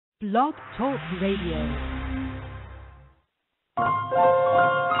Blog Talk Radio.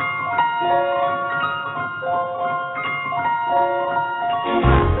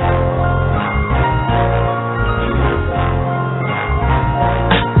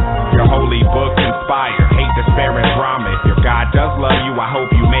 Your holy book inspire hate, despair, and drama. If your God does love you, I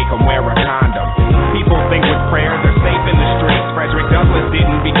hope you make him wear a condom. People think with prayer they're safe in the streets. Frederick Douglass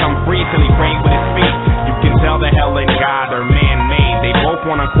didn't become free till he prayed with his feet. You can tell the hell in God are man-made. They both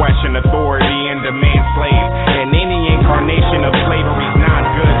want to question authority and demand slaves. And any incarnation of slavery is not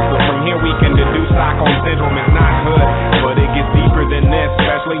good. So from here we can deduce Stockholm Syndrome is not hood. But it gets deeper than this,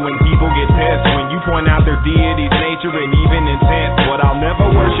 especially when people get pissed. When you point out their deity's nature and even intent. But I'll never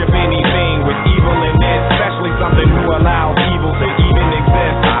worship anything with evil in it, especially something who allows evil to even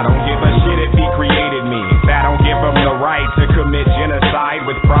exist. I don't give a shit if he created me. That don't give him the right to commit genocide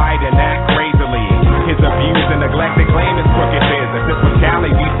with pride and act crazily. His abuse and neglected claim is crooked business. This was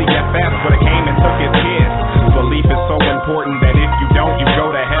Cali, DCFS, but it came and took his kids. Belief is so important that if you don't, you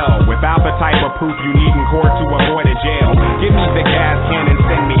go to hell. Without the type of proof you need in court to avoid a jail. Give me the gas can and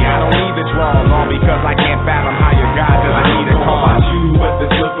send me. I don't need the draws, all because I can't fathom how your God doesn't need a call out you, but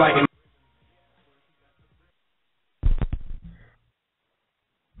this looks like an...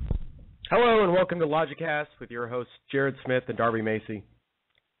 Hello and welcome to Logicast with your hosts Jared Smith and Darby Macy.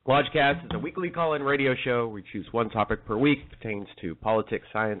 Logicast is a weekly call-in radio show. We choose one topic per week pertains to politics,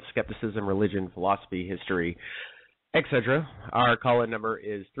 science, skepticism, religion, philosophy, history, etc. Our call-in number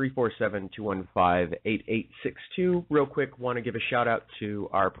is 347-215-8862. Real quick, want to give a shout-out to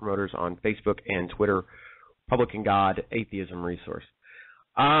our promoters on Facebook and Twitter, Republican God, Atheism Resource.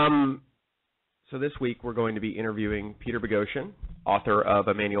 So this week we're going to be interviewing Peter Boghossian, author of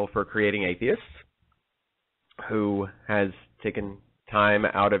A Manual for Creating Atheists, who has taken time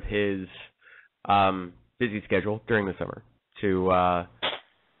out of his busy schedule during the summer to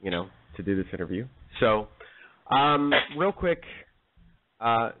do this interview. So, real quick,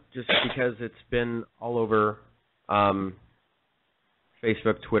 just because it's been all over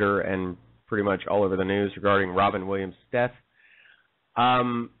Facebook, Twitter, and pretty much all over the news regarding Robin Williams' death, I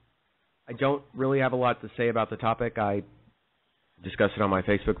don't really have a lot to say about the topic. I discussed it on my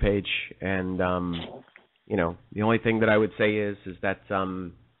Facebook page, and the only thing that I would say is that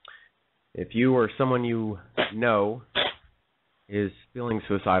if you or someone you know is feeling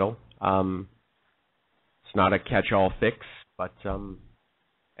suicidal, it's not a catch-all fix, but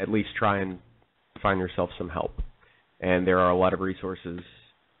at least try and find yourself some help. And there are a lot of resources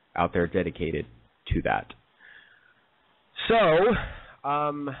out there dedicated to that. So,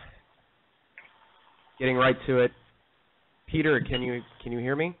 getting right to it, Peter, can you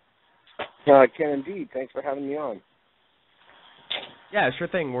hear me? I can indeed. Thanks for having me on. Yeah, sure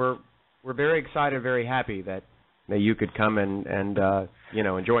thing. We're very excited, very happy that you could come and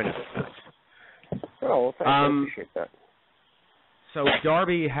join us. Oh, well, thanks. I appreciate that. So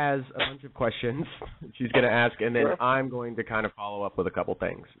Darby has a bunch of questions she's going to ask, and then Sure. I'm going to kind of follow up with a couple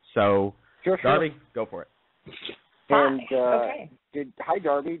things. So, Sure. Darby, go for it. And Okay. Hi,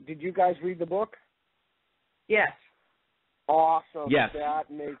 Darby. Did you guys read the book? Yes. Awesome. Yes. That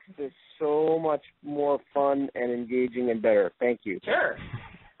makes this so much more fun and engaging and better. Thank you. Sure.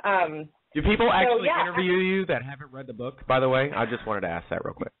 Do people actually yeah. interview you that haven't read the book, by the way? I just wanted to ask that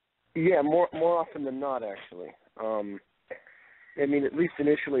real quick. Yeah, more often than not, actually. I mean, at least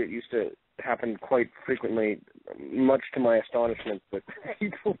initially it used to happen quite frequently, much to my astonishment, that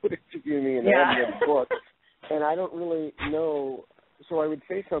people would interview me and they hadn't read the book. And I don't really know, so I would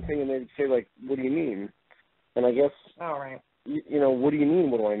say something and they'd say, like, what do you mean? And I guess, all right. What do you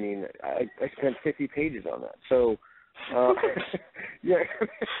mean, what do I mean? I spent 50 pages on that. So, yeah,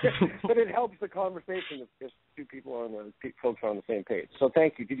 but it helps the conversation if two folks are on the same page. So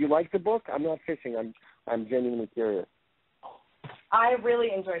thank you. Did you like the book? I'm not fishing. I'm genuinely curious. I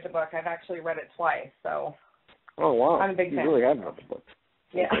really enjoyed the book. I've actually read it twice, so. Oh, wow. I'm a big fan. You really have read the book.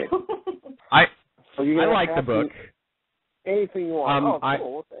 Yeah. Okay. I like the book. Anything you want.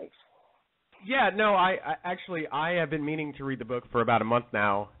 Cool. Well, thanks. Yeah, no, I have been meaning to read the book for about a month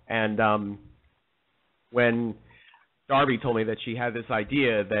now, and when Darby told me that she had this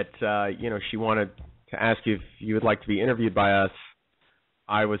idea that she wanted to ask you if you would like to be interviewed by us,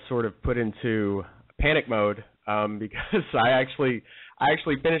 I was sort of put into panic mode because I actually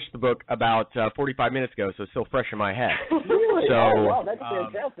finished the book about 45 minutes ago, so it's still fresh in my head. Really? So, oh, wow, that's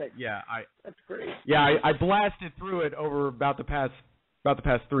fantastic. Yeah, that's great. Yeah, I blasted through it over about the past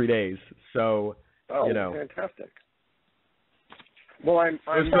 3 days. So, fantastic. Well, it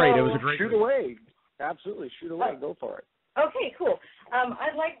was great. It was a great shoot read. away. Absolutely, shoot away. Go for it. Okay, cool.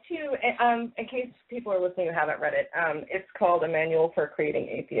 I'd like to, in case people are listening who haven't read it, it's called A Manual for Creating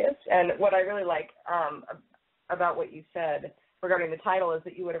Atheists. And what I really like about what you said regarding the title is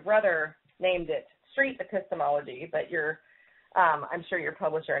that you would have rather named it Street Epistemology, but I'm sure your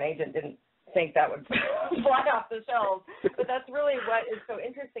publisher and agent didn't think that would fly off the shelves. But that's really what is so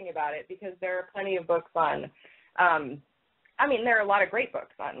interesting about it, because there are plenty of books on, there are a lot of great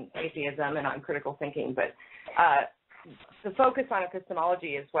books on atheism and on critical thinking, but the focus on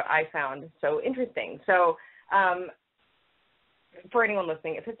epistemology is what I found so interesting. So for anyone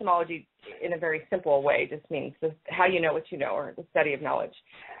listening, epistemology in a very simple way just means how you know what you know, or the study of knowledge.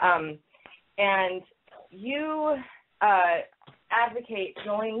 And you advocate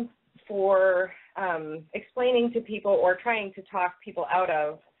going for explaining to people or trying to talk people out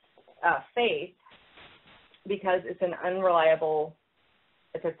of faith because it's an unreliable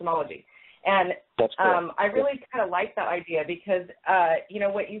epistemology. And I really kind of like that idea because,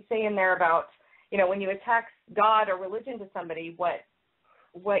 what you say in there about, when you attack God or religion to somebody,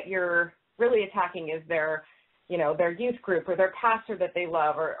 what you're really attacking is their youth group or their pastor that they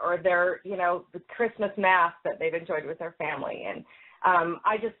love or their, the Christmas mass that they've enjoyed with their family. And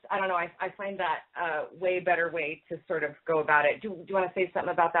I don't know, I find that a way better way to sort of go about it. Do you want to say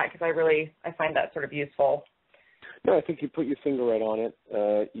something about that? Because I find that sort of useful. No, I think you put your finger right on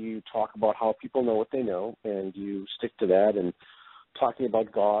it. You talk about how people know what they know, and you stick to that. And talking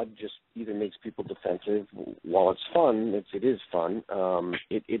about God just either makes people defensive. While it's fun, it is fun.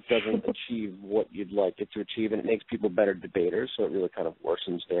 It doesn't achieve what you'd like it to achieve, and it makes people better debaters. So it really kind of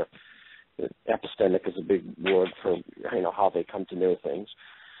worsens their epistemic is a big word for how they come to know things.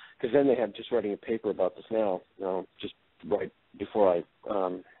 Because then they have just writing a paper about this now. Just right before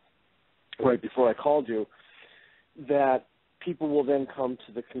I called you. That people will then come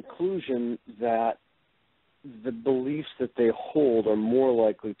to the conclusion that the beliefs that they hold are more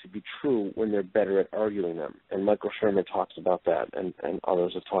likely to be true when they're better at arguing them. And Michael Shermer talks about that, and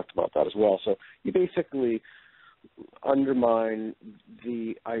others have talked about that as well. So you basically undermine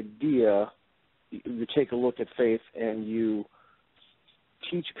the idea, you take a look at faith and you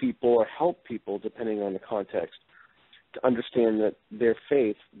teach people or help people, depending on the context, to understand that their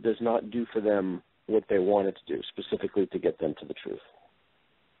faith does not do for them what they want it to do, specifically to get them to the truth.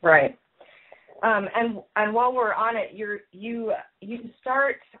 Right. And while we're on it, you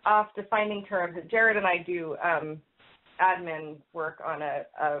start off defining terms. Jared and I do admin work on a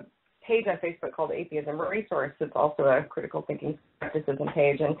page on Facebook called Atheism Resource. It's also a critical thinking skepticism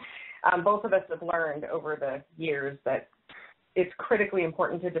page. And both of us have learned over the years that it's critically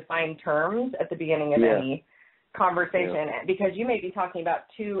important to define terms at the beginning of any conversation, because you may be talking about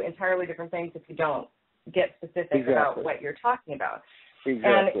two entirely different things if you don't get specific about what you're talking about.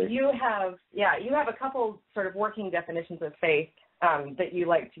 Exactly. And you have a couple sort of working definitions of faith that you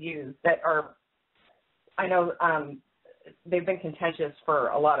like to use that are, I know they've been contentious for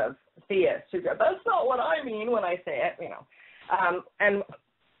a lot of theists who go, that's not what I mean when I say it, and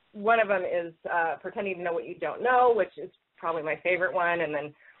one of them is pretending to know what you don't know, which is probably my favorite one, and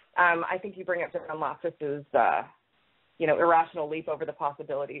then I think you bring up John Loftus's, irrational leap over the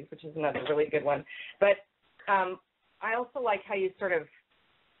possibilities, which is another really good one. But I also like how you sort of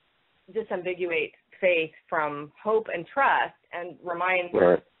disambiguate faith from hope and trust and remind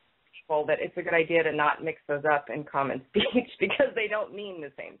people that it's a good idea to not mix those up in common speech because they don't mean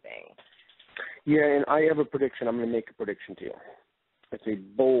the same thing. Yeah, and I have a prediction. I'm going to make a prediction to you. It's a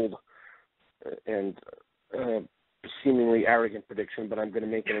bold and seemingly arrogant prediction, but I'm going to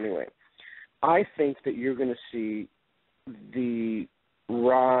make it anyway. I think that you're going to see the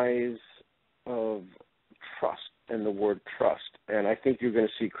rise of trust and the word trust, and I think you're going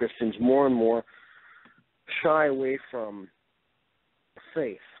to see Christians more and more shy away from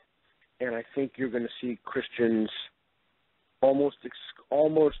faith, and I think you're going to see Christians almost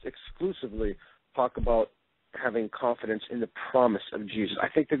exclusively talk about having confidence in the promise of Jesus. I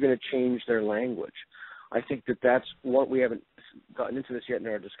think they're going to change their language. I think that's what we haven't gotten into this yet in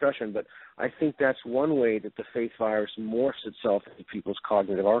our discussion, but I think that's one way that the faith virus morphs itself into people's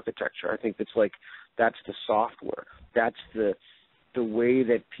cognitive architecture. I think that's the software. That's the way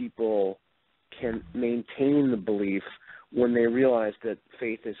that people can maintain the belief when they realize that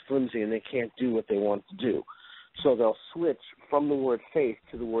faith is flimsy and they can't do what they want to do. So they'll switch from the word faith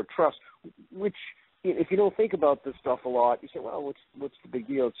to the word trust, which, if you don't think about this stuff a lot, you say, well, what's the big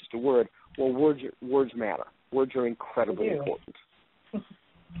deal? It's just a word. Well, words matter. Words are incredibly important.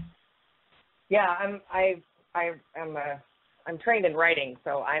 Yeah, I'm trained in writing,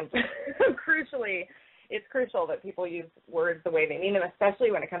 so I'm it's crucial that people use words the way they mean them,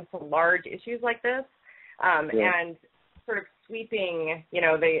 especially when it comes to large issues like this. And sort of sweeping,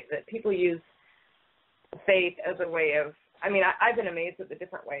 that people use faith as a way of, I've been amazed at the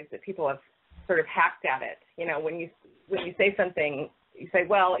different ways that people have sort of hacked at it. When you say something, you say,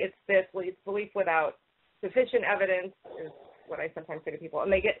 well, it's this, well, it's belief without sufficient evidence is what I sometimes say to people.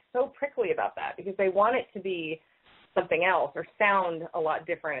 And they get so prickly about that because they want it to be something else or sound a lot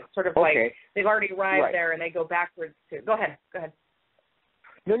different. It's sort of like they've already arrived there and they go backwards to. Go ahead.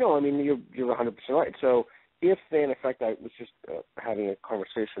 No, you're 100% right. So if they, in effect, I was just having a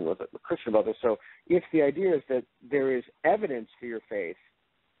conversation with a Christian about this. So if the idea is that there is evidence for your faith,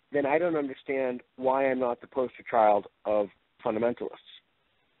 then I don't understand why I'm not the poster child of fundamentalists,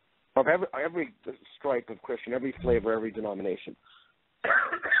 of every stripe of Christian, every flavor, every denomination.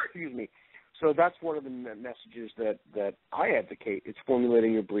 Excuse me. So that's one of the messages that I advocate. It's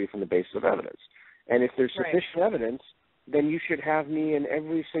formulating your belief on the basis of evidence. And if there's sufficient evidence, then you should have me in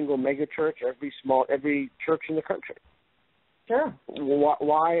every single mega church, every church in the country. Sure.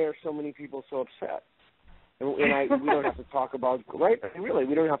 Why are so many people so upset? We don't have to talk about, really,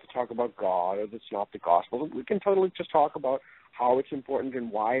 we don't have to talk about God or the Synoptic Gospels. We can totally just talk about how it's important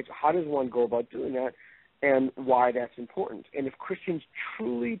and why. How does one go about doing that and why that's important? And if Christians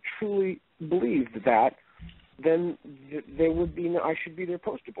truly, truly believed that, then there would be I should be their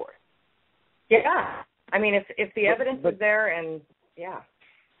poster boy. Yeah. If the evidence is there and,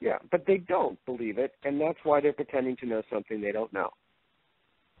 Yeah, but they don't believe it, and that's why they're pretending to know something they don't know.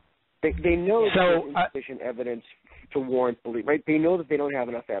 They know that there's insufficient evidence to warrant belief, right? They know that they don't have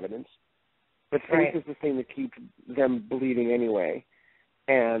enough evidence, but faith is the thing that keeps them believing anyway.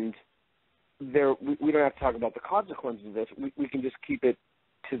 And we don't have to talk about the consequences of this. We can just keep it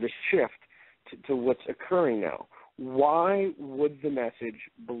to the shift to what's occurring now. Why would the message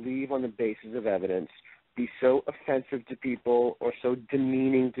believe on the basis of evidence be so offensive to people or so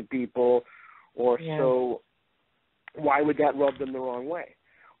demeaning to people or so why would that rub them the wrong way?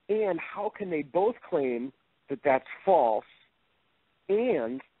 And how can they both claim that that's false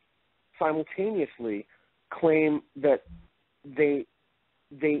and simultaneously claim that they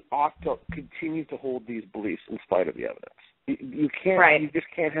ought to continue to hold these beliefs in spite of the evidence? You can't. You just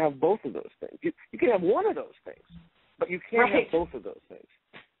can't have both of those things. You can have one of those things, but you can't have both of those things.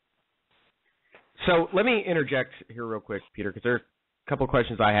 So let me interject here real quick, Peter, because there are a couple of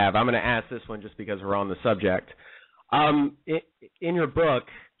questions I have. I'm going to ask this one just because we're on the subject. In your book,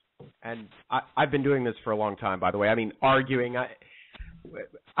 and I've been doing this for a long time, by the way. Arguing.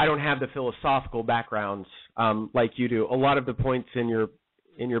 I don't have the philosophical backgrounds like you do. A lot of the points in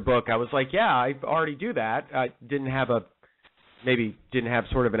your book, I was like, I already do that. I didn't have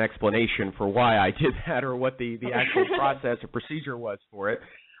sort of an explanation for why I did that or what the actual process or procedure was for it.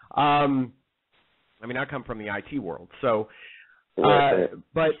 I come from the IT world, so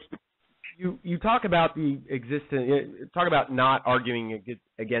but you talk about talk about not arguing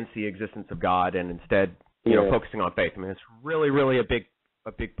against the existence of God and instead focusing on faith. It's really, really a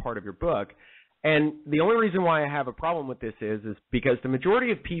big part of your book. And the only reason why I have a problem with this is because the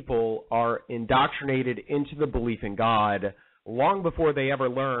majority of people are indoctrinated into the belief in God long before they ever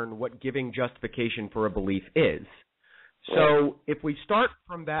learn what giving justification for a belief is. So if we start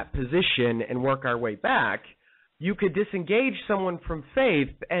from that position and work our way back, you could disengage someone from faith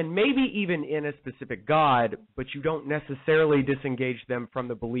and maybe even in a specific God, but you don't necessarily disengage them from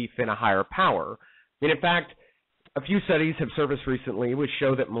the belief in a higher power. In fact, a few studies have surfaced recently which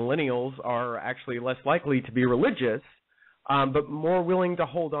show that millennials are actually less likely to be religious, but more willing to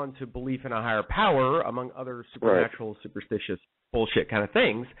hold on to belief in a higher power, among other supernatural, superstitious bullshit kind of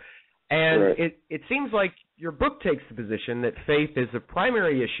things. And it seems like your book takes the position that faith is a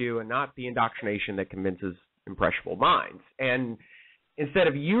primary issue and not the indoctrination that convinces impressionable minds. And instead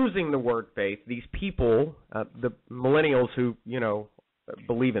of using the word faith, these people, the millennials who,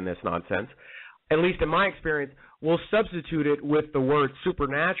 believe in this nonsense, at least in my experience, will substitute it with the word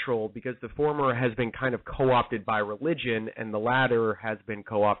supernatural because the former has been kind of co-opted by religion and the latter has been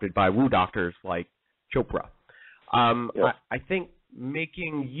co-opted by woo doctors like Chopra. I think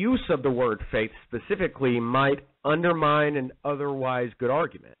making use of the word faith specifically might undermine an otherwise good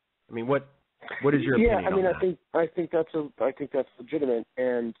argument. What is your opinion on that? I think that's legitimate.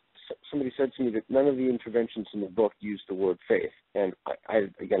 And somebody said to me that none of the interventions in the book use the word faith. And I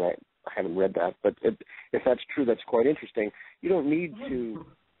haven't read that, but if that's true, that's quite interesting. You don't need to.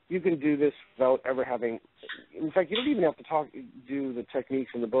 You can do this without ever having. In fact, you don't even have to do the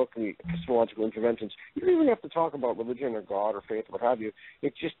techniques in the book and the epistemological interventions. You don't even have to talk about religion or God or faith or what have you.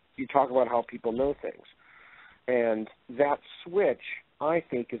 It's just you talk about how people know things, and that switch, I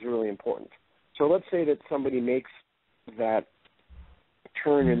think, is really important. So let's say that somebody makes that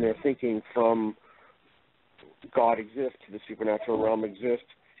turn in their thinking from God exists, the supernatural realm exists,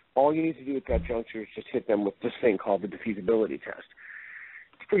 all you need to do at that juncture is just hit them with this thing called the defeasibility test.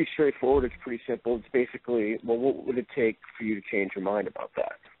 It's pretty straightforward. It's pretty simple. It's basically, well, what would it take for you to change your mind about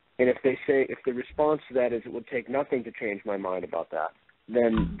that? And if they say, if the response to that is it would take nothing to change my mind about that,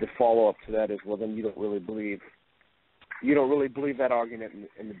 then the follow-up to that is, well, then you don't really believe that argument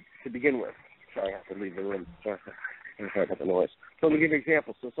to begin with. Sorry, I have to leave the room. Sorry about the noise. So let me give you an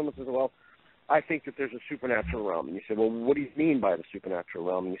example. So someone says, well, I think that there's a supernatural realm. And you say, well, what do you mean by the supernatural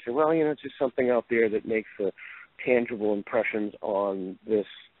realm? And you say, well, it's just something out there that makes tangible impressions on this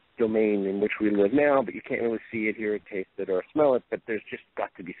domain in which we live now, but you can't really see it, hear it, taste it, or smell it, but there's just got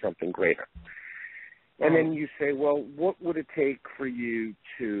to be something greater. And then you say, well, what would it take for you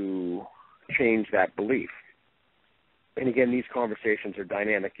to change that belief? And again, these conversations are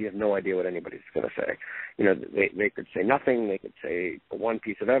dynamic. You have no idea what anybody's going to say. They could say nothing. They could say one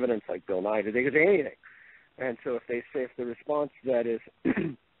piece of evidence like Bill Nye did. They could say anything. And so if the response to that is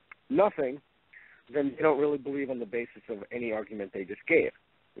nothing, then they don't really believe on the basis of any argument they just gave,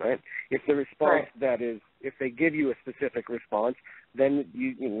 right? If the response that is, if they give you a specific response, then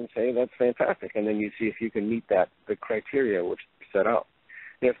you say that's fantastic, and then you see if you can meet the criteria which is set out.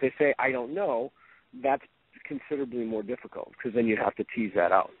 And if they say I don't know, that's considerably more difficult because then you have to tease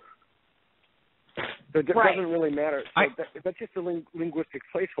that out. So it doesn't really matter. So that's just a linguistic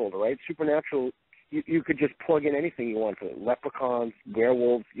placeholder, right? Supernatural, you could just plug in anything you want for it. Leprechauns,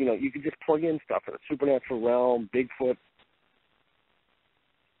 werewolves, you could just plug in stuff for the supernatural realm, Bigfoot.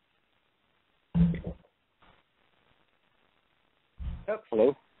 Oops.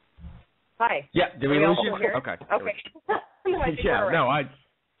 Hello? Hi. Yeah, did we lose you? Okay.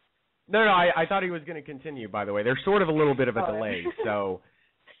 I thought he was going to continue, by the way. There's sort of a little bit of a delay. So,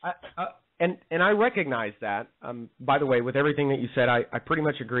 and I recognize that. By the way, with everything that you said, I pretty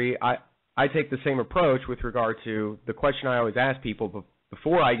much agree. I take the same approach with regard to the question I always ask people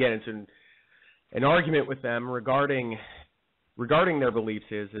before I get into an argument with them regarding their beliefs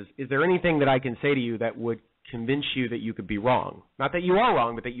is there anything that I can say to you that would convince you that you could be wrong? Not that you are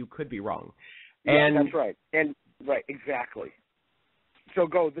wrong, but that you could be wrong. And that's right. And right, exactly. So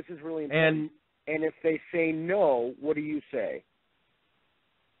this is really important. And if they say no, what do you say?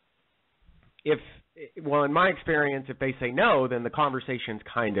 In my experience, if they say no, then the conversation's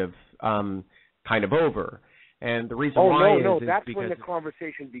kind of over. And the reason why is that's because when the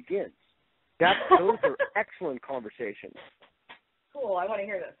conversation begins. Those are excellent conversations. Cool, I want to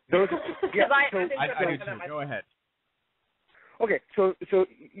hear this. I do too. Go ahead. Okay, so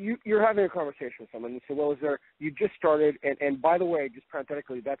you're having a conversation with someone, and you say, well, you just started, and by the way, just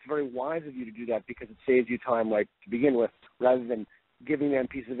parenthetically, that's very wise of you to do that because it saves you time, to begin with, rather than giving them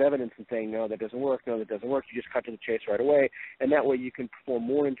pieces of evidence and saying, no, that doesn't work, no, that doesn't work. You just cut to the chase right away, and that way you can perform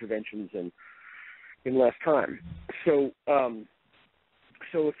more interventions in less time. So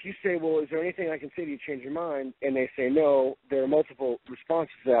if you say, well, is there anything I can say to you to change your mind, and they say no, there are multiple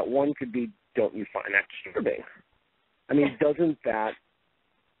responses to that. One could be, don't you find that disturbing? I mean, doesn't that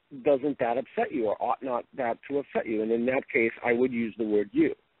upset you, or ought not that to upset you? And in that case, I would use the word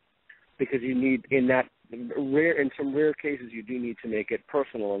you, because you need, in some rare cases, you do need to make it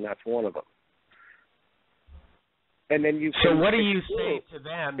personal, and that's one of them. And then So what do you say to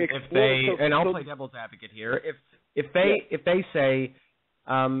them if they? And I'll play devil's advocate here. If they say,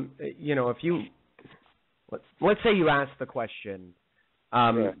 if you, let's say you ask the question.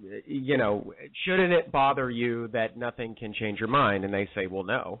 Shouldn't it bother you that nothing can change your mind? And they say, well,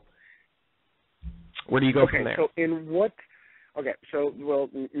 no. Where do you go from there? Anyway,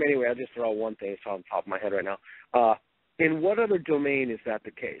 I'll just throw one thing. It's on top of my head right now. In what other domain is that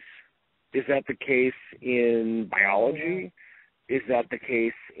the case? Is that the case in biology? Is that the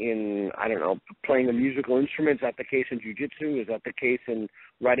case in, playing a musical instrument? Is that the case in jiu-jitsu? Is that the case in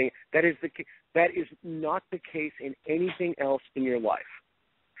writing? That is not the case in anything else in your life.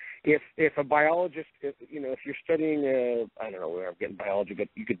 If a biologist, if you're studying, I don't know where I'm getting biology, but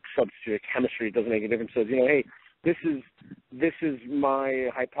you could substitute chemistry. It doesn't make a difference. Says, hey, this is my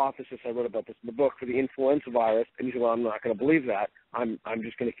hypothesis. I wrote about this in the book for the influenza virus, and you say, well, I'm not going to believe that. I'm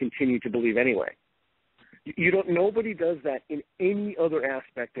just going to continue to believe anyway. Nobody does that in any other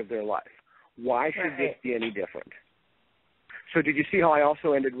aspect of their life. Why should this be any different? So did you see how I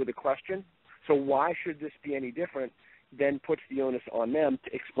also ended with a question? So why should this be any different? Then puts the onus on them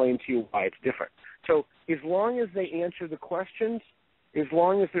to explain to you why it's different. So as long as they answer the questions, as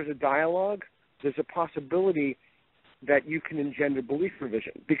long as there's a dialogue, there's a possibility that you can engender belief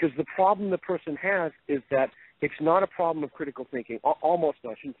revision. Because the problem the person has is that it's not a problem of critical thinking. Almost,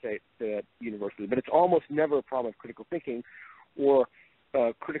 I shouldn't say that universally, but it's almost never a problem of critical thinking or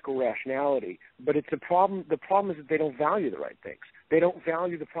critical rationality, but it's a problem. The problem is that they don't value the right things. They don't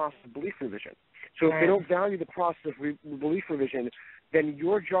value the process of belief revision. So if they don't value the process of belief revision, then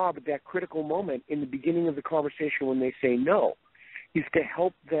your job at that critical moment in the beginning of the conversation when they say no is to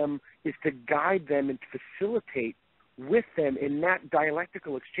help them, is to guide them and to facilitate with them in that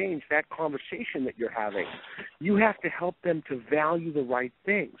dialectical exchange, that conversation that you're having. You have to help them to value the right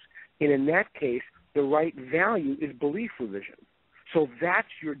things. And in that case, the right value is belief revision. So that's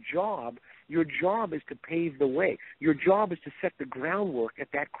your job. Your job is to pave the way. Your job is to set the groundwork at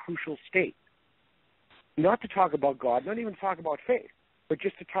that crucial state. Not to talk about God, not even talk about faith, but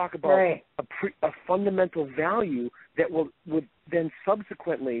just to talk about a fundamental value that would then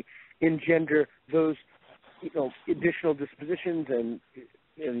subsequently engender those, additional dispositions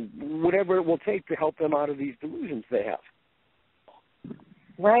and whatever it will take to help them out of these delusions they have.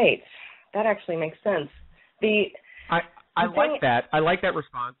 Right. That actually makes sense. I like that. I like that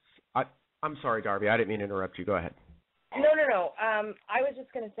response. I'm sorry, Darby. I didn't mean to interrupt you. Go ahead. No. I was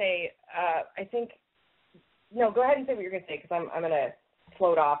just going to say, I think, no, go ahead and say what you're going to say, because I'm going to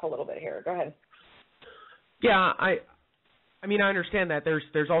float off a little bit here. Go ahead. Yeah, I understand that.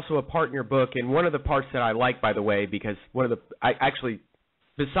 There's also a part in your book, and one of the parts that I like, by the way, because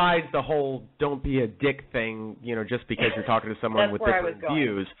besides the whole don't be a dick thing, just because you're talking to someone with different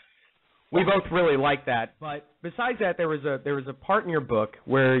views, we both really like that. But besides that, there was a part in your book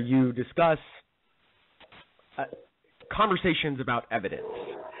where you discuss conversations about evidence.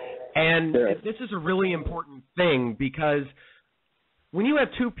 And this is a really important thing, because when you have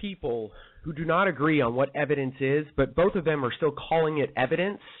two people who do not agree on what evidence is, but both of them are still calling it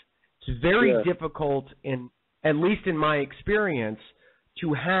evidence, it's very difficult, at least in my experience,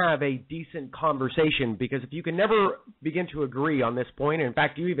 to have a decent conversation, because if you can never begin to agree on this point, and in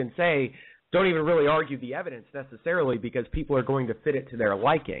fact you even say don't even really argue the evidence necessarily because people are going to fit it to their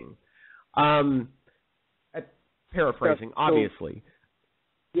liking. Paraphrasing, obviously.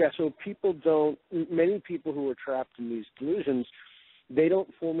 Yeah, so many people who are trapped in these delusions, they don't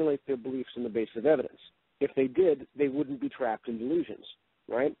formulate their beliefs on the basis of evidence. If they did, they wouldn't be trapped in delusions,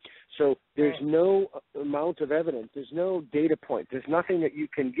 right? So there's no amount of evidence. There's no data point. There's nothing that you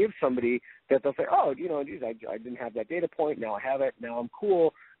can give somebody that they'll say, oh, geez, I didn't have that data point. Now I have it. Now I'm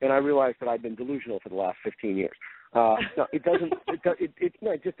cool. And I realize that I've been delusional for the last 15 years. No, it doesn't.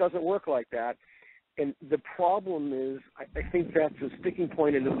 It just doesn't work like that. And the problem is, I think that's a sticking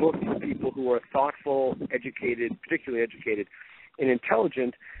point in the book for people who are thoughtful, educated, particularly educated, and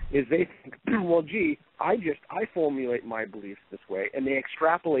intelligent, is they think, well, gee, I formulate my beliefs this way, and they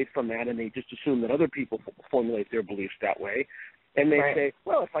extrapolate from that, and they just assume that other people formulate their beliefs that way, and they say,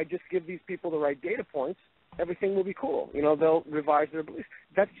 well, if I just give these people the right data points, everything will be cool. They'll revise their beliefs.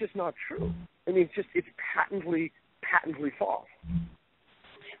 That's just not true. I mean, it's patently false.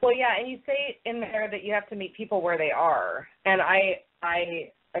 Well, yeah, and you say in there that you have to meet people where they are, and I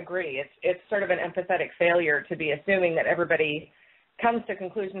agree. It's sort of an empathetic failure to be assuming that everybody comes to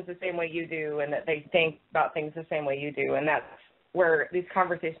conclusions the same way you do and that they think about things the same way you do, and that's where these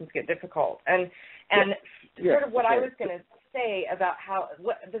conversations get difficult. And sort of what I was going to say about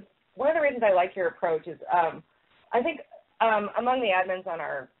one of the reasons I like your approach is I think among the admins on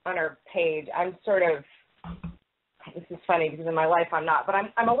our page, I'm sort of, this is funny because in my life I'm not, but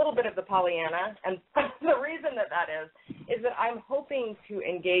I'm a little bit of the Pollyanna, and the reason that is that I'm hoping to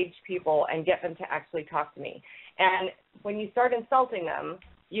engage people and get them to actually talk to me. And when you start insulting them,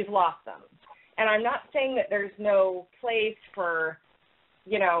 you've lost them. And I'm not saying that there's no place for,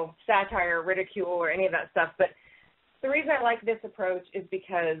 satire, ridicule, or any of that stuff, but the reason I like this approach is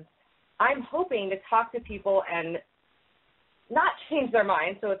because I'm hoping to talk to people and not change their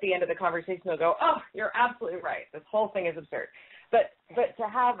mind, so at the end of the conversation they'll go, oh, you're absolutely right, this whole thing is absurd. But to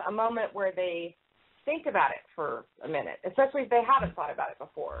have a moment where they think about it for a minute, especially if they haven't thought about it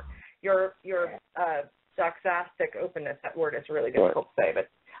before. Your doxastic openness, that word is really difficult to say, but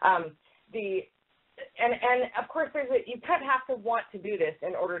and of course you kind of have to want to do this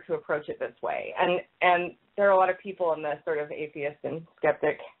in order to approach it this way. And there are a lot of people in the sort of atheist and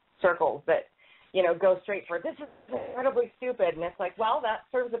skeptic circles that go straight for, this is incredibly stupid. And it's like, well, that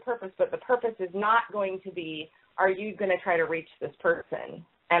serves a purpose, but the purpose is not going to be, are you going to try to reach this person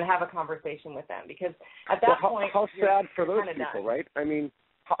and have a conversation with them? Because at that point, how sad for those people, done. Right? I mean,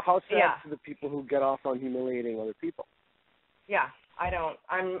 how sad for the people who get off on humiliating other people. Yeah,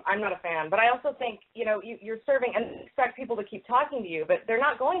 I'm not a fan. But I also think, you're serving and expect people to keep talking to you, but they're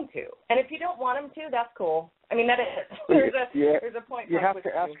not going to. And if you don't want them to, that's cool. I mean, that is. There's a point. You have to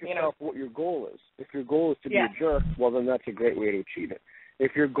ask yourself what your goal is. If your goal is to be a jerk, well, then that's a great way to achieve it.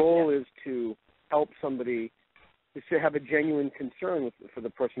 If your goal is to help somebody is to have a genuine concern for the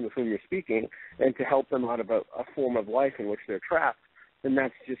person with whom you're speaking and to help them out of a form of life in which they're trapped, then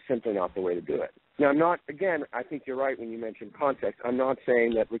that's just simply not the way to do it. Now, I think you're right when you mention context. I'm not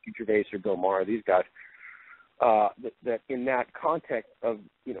saying that Ricky Gervais or Bill Maher, these guys, that in that context of,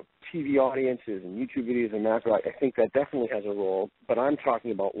 TV audiences and YouTube videos and that, I think that definitely has a role, but I'm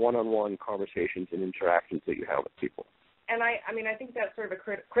talking about one-on-one conversations and interactions that you have with people. And I think that's sort of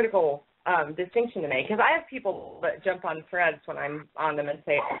a critical distinction to make, because I have people that jump on threads when I'm on them and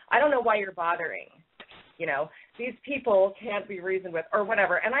say, I don't know why you're bothering. These people can't be reasoned with or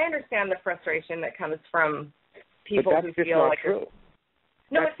whatever. And I understand the frustration that comes from people who feel like true.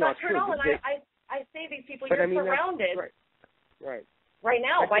 No, that's it's not true at all. And I say these people, you're surrounded right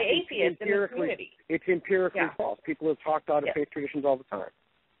now by atheists in the community. It's empirically false. People have talked out of faith traditions all the time.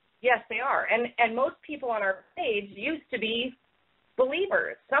 Yes, they are. And most people on our page used to be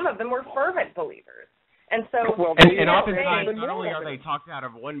believers. Some of them were fervent believers. And so, and oftentimes, not only are they talked out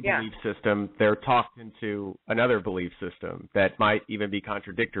of one belief system, they're talked into another belief system that might even be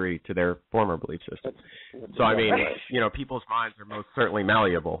contradictory to their former belief system. So, people's minds are most certainly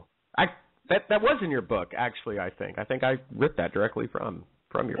malleable. That was in your book, actually, I think. I think I ripped that directly from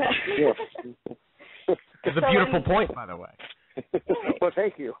your book. Yes. It's a beautiful point, by the way. Well,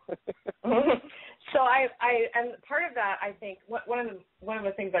 thank you. So and part of that, I think, one of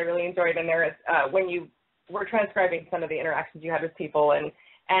the things I really enjoyed in there is when you were transcribing some of the interactions you had with people, and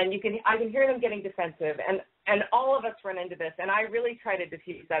I can hear them getting defensive, and all of us run into this, and I really try to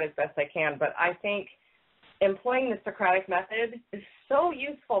diffuse that as best I can, but I think employing the Socratic method is so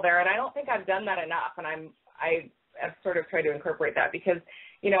useful there, and I don't think I've done that enough, and I have sort of tried to incorporate that because,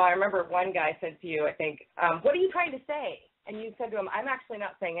 I remember one guy said to you, I think, what are you trying to say? And you said to him, I'm actually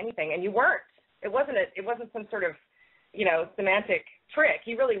not saying anything, and you weren't. It wasn't some sort of, semantic trick.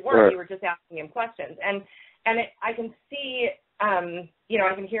 You really weren't. Right. You were just asking him questions, and I can see, I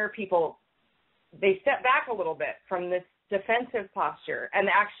can hear people, they step back a little bit from this defensive posture and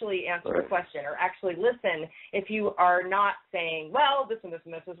actually answer the question or actually listen if you are not saying, well, this and this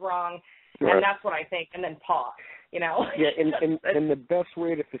and this is wrong, and that's what I think, and then pause, Yeah, and the best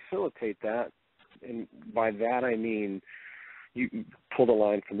way to facilitate that, and by that I mean you pulled a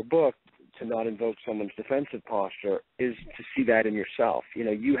line from the book, to not invoke someone's defensive posture is to see that in yourself.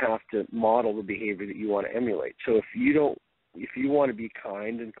 You have to model the behavior that you want to emulate. So if you want to be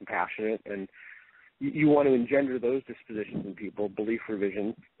kind and compassionate and you want to engender those dispositions in people, belief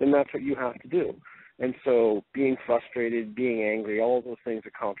revision, then that's what you have to do. And so being frustrated, being angry, all of those things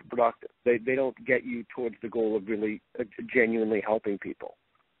are counterproductive. They don't get you towards the goal of really genuinely helping people.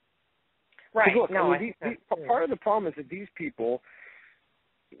 Right. Look, no, part of the problem is that these people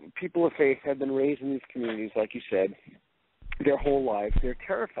of faith have been raised in these communities, like you said, their whole lives. They're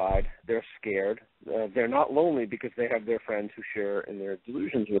terrified. They're scared. They're not lonely because they have their friends who share in their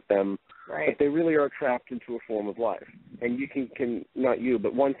delusions with them. Right. But they really are trapped into a form of life. And you can not you,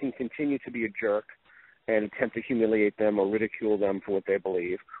 but one can continue to be a jerk and attempt to humiliate them or ridicule them for what they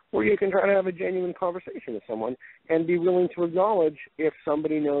believe. Or you can try to have a genuine conversation with someone and be willing to acknowledge if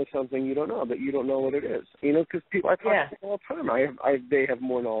somebody knows something you don't know, that you don't know what it is. Because I talk to people all the time. They have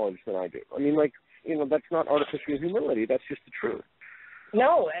more knowledge than I do. That's not artificial humility. That's just the truth.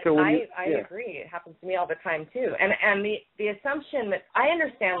 No, so I agree. It happens to me all the time too. And the assumption that I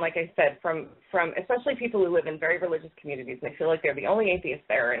understand, like I said, from especially people who live in very religious communities, and they feel like they're the only atheists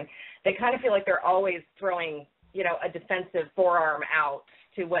there, and they kind of feel like they're always throwing, a defensive forearm out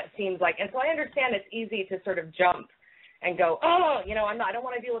to what seems like. And so I understand it's easy to sort of jump and go, I don't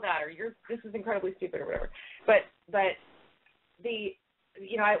want to deal with that, or this is incredibly stupid or whatever. But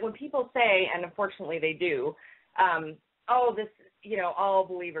when people say, and unfortunately they do, all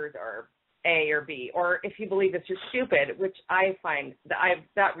believers are A or B, or if you believe this, you're stupid, which I find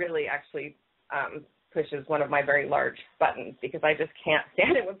that really actually pushes one of my very large buttons, because I just can't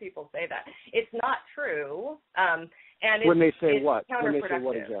stand it when people say that. It's not true. And when they say it's what? When they say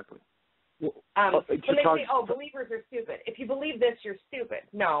what exactly? When they say, believers are stupid. If you believe this, you're stupid.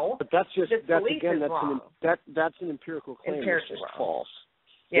 No. But that's an empirical claim. It's just false.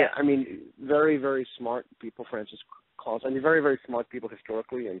 Yeah. Very, very smart people, Francis Claus. Very, very smart people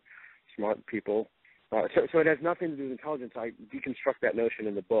historically, and smart people. So it has nothing to do with intelligence. I deconstruct that notion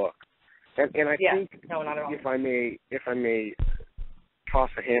in the book, and I think no, not at all. if I may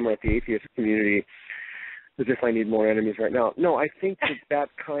toss a hammer at the atheist community, as if I need more enemies right now. No, I think that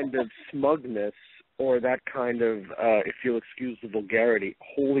kind of smugness, or that kind of, if you'll excuse the vulgarity,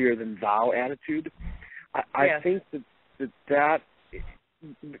 holier than thou attitude. I think that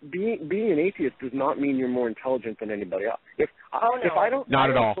being an atheist does not mean you're more intelligent than anybody else. If I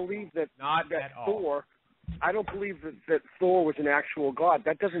don't believe that not that at all. I don't believe that Thor was an actual god.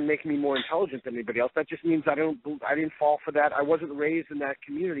 That doesn't make me more intelligent than anybody else. That just means I didn't fall for that. I wasn't raised in that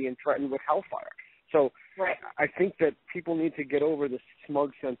community and threatened with hellfire. So right. I think that people need to get over this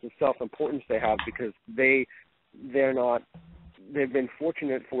smug sense of self-importance they have, because they've been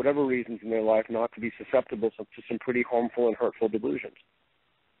fortunate for whatever reasons in their life not to be susceptible to some pretty harmful and hurtful delusions.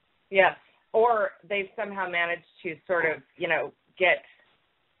 Yes, or they've somehow managed to sort of,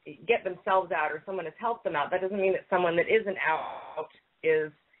 get themselves out, or someone has helped them out. That doesn't mean that someone that isn't out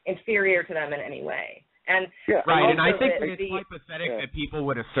is inferior to them in any way. And right, and I think it's quite pathetic that people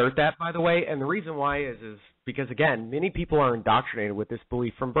would assert that, by the way, and the reason why is because, again, many people are indoctrinated with this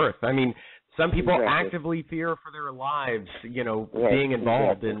belief from birth. I mean, some people actively fear for their lives, being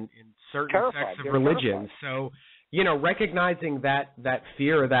involved in certain sects of religion. So, recognizing that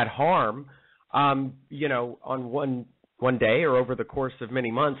fear, that harm, on one day or over the course of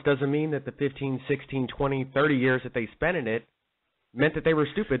many months doesn't mean that the 15, 16, 20, 30 years that they spent in it meant that they were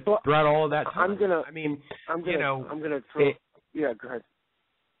stupid throughout all of that time. I'm gonna throw. Yeah, go ahead.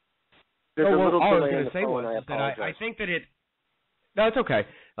 All I was going to say was that I think that it. No, it's okay.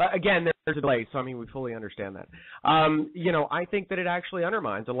 Again, there's a delay, so I mean we fully understand that. I think that it actually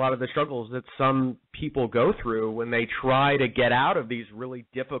undermines a lot of the struggles that some people go through when they try to get out of these really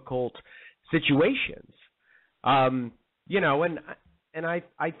difficult situations. And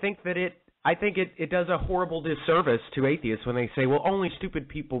I think that it does a horrible disservice to atheists when they say, well, only stupid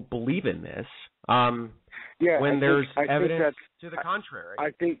people believe in this. When there's evidence to the contrary.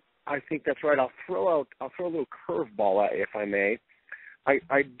 I think that's right. I'll throw a little curveball at you, if I may.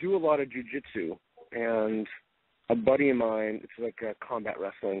 I do a lot of jiu-jitsu, and a buddy of mine, it's like combat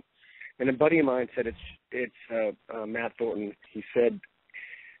wrestling, and a buddy of mine said it's Matt Thornton. He said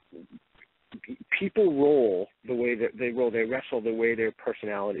people roll the way that they roll. They wrestle the way their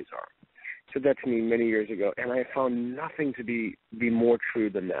personalities are. He said that to me many years ago, and I found nothing to be more true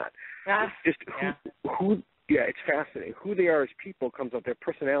than that. It's just it's fascinating. Who they are as people comes out. Their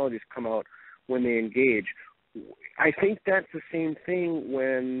personalities come out when they engage. I think that's the same thing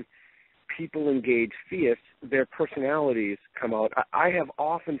when people engage theists. Their personalities come out. I have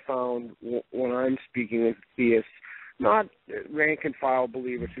often found when I'm speaking with theists, not rank-and-file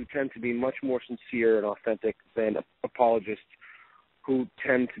believers who tend to be much more sincere and authentic than apologists who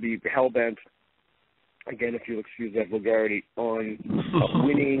tend to be hell-bent, again, if you'll excuse that vulgarity, on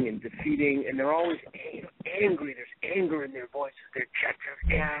winning and defeating, and they're always angry. There's anger in their voices, their chest.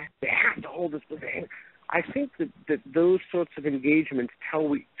 They have to hold this position. I think that those sorts of engagements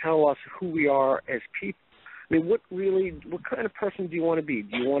tell us who we are as people. I mean, what kind of person do you want to be?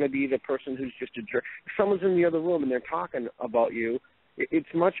 Do you want to be the person who's just a jerk? If someone's in the other room and they're talking about you,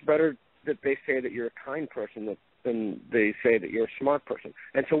 it's much better that they say that you're a kind person than they say that you're a smart person.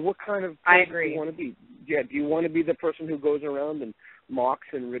 And so what kind of person do you want to be? Yeah, do you want to be the person who goes around and mocks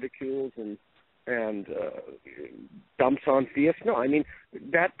and ridicules and dumps on theists? No, I mean,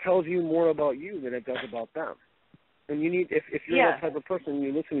 that tells you more about you than it does about them. And you need, if you're that type of person and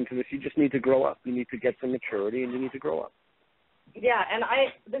you're listening to this, you just need to grow up. You need to get some maturity, and you need to grow up. Yeah, and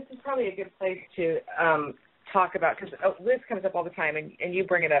this is probably a good place to talk about, because this comes up all the time, and you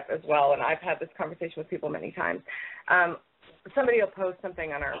bring it up as well, and I've had this conversation with people many times. Somebody will post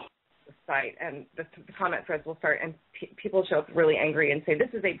something on our site, and the comment threads will start, and people show up really angry and say, this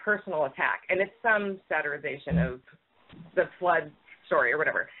is a personal attack, and it's some satirization of the flood story or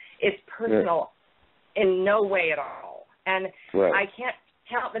whatever. It's personal in no way at all. And I can't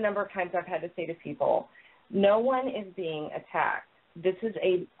count the number of times I've had to say to people, no one is being attacked. This is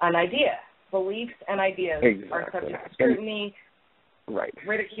an idea. Beliefs and ideas are subject to scrutiny,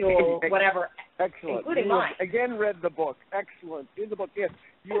 ridicule, whatever, including mine. Again, read the book. Excellent. In the book, yes,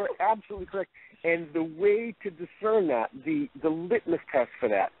 you are absolutely correct. And the way to discern that, the litmus test for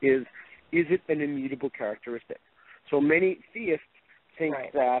that is it an immutable characteristic? So many theists think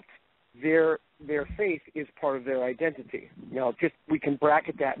that their faith is part of their identity. Now, we can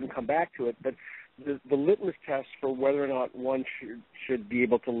bracket that and come back to it, but the litmus test for whether or not one should be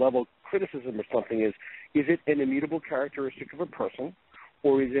able to level criticism or something is it an immutable characteristic of a person,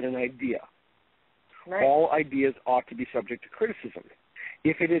 or is it an idea? All ideas ought to be subject to criticism.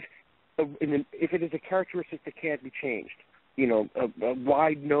 If it is a characteristic that can't be changed, a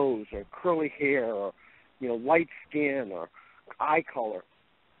wide nose or curly hair or light skin or eye color,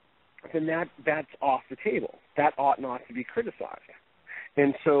 then that's off the table. That ought not to be criticized.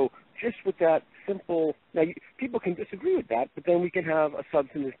 And so just with that simple, now people can disagree with that, but then we can have a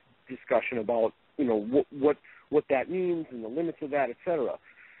substantive discussion about, what that means and the limits of that, et cetera.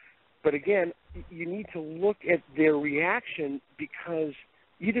 But again, you need to look at their reaction, because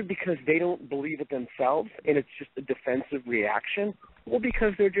either because they don't believe it themselves and it's just a defensive reaction, or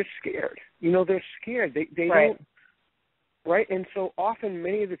because they're just scared. They're scared. They right. don't, right? And so often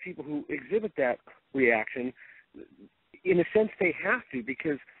many of the people who exhibit that reaction, in a sense they have to,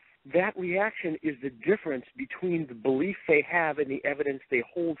 because that reaction is the difference between the belief they have and the evidence they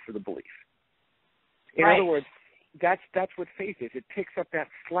hold for the belief. In right. other words, that's what faith is. It picks up that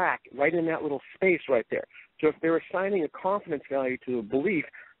slack right in that little space right there. So if they're assigning a confidence value to a belief,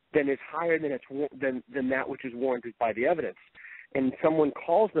 then it's higher than that which is warranted by the evidence. And someone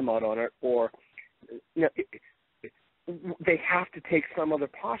calls them out on it, or they have to take some other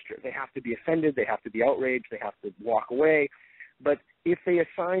posture. They have to be offended. They have to be outraged. They have to walk away. But if they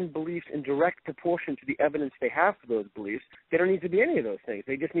assign beliefs in direct proportion to the evidence they have for those beliefs, they don't need to be any of those things.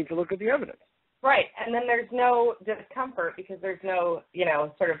 They just need to look at the evidence. Right. And then there's no discomfort because there's no,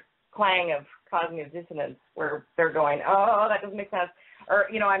 sort of clang of cognitive dissonance where they're going, oh, that doesn't make sense. Or,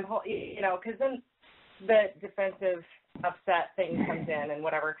 because then the defensive upset thing comes in and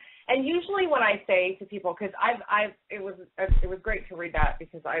whatever. And usually when I say to people, because it was great to read that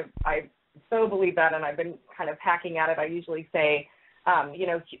because I so believe that, and I've been kind of hacking at it. I usually say,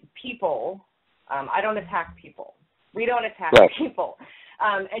 people, I don't attack people. We don't attack right. people.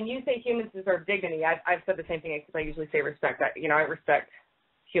 And you say humans deserve dignity. I've said the same thing except I usually say respect. I respect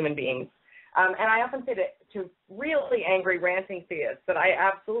human beings. And I often say to really angry, ranting theists that I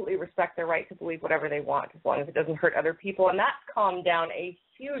absolutely respect their right to believe whatever they want as long as it doesn't hurt other people. And that's calmed down a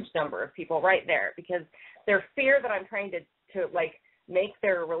huge number of people right there because their fear that I'm trying to make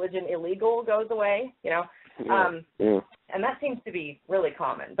their religion illegal goes away, Yeah. And that seems to be really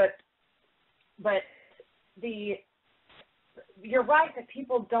common. But you're right that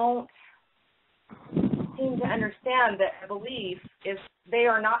people don't seem to understand that belief is they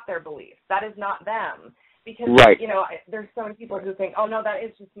are not their belief. That is not them. Because, right. There's so many people who think, oh, no, that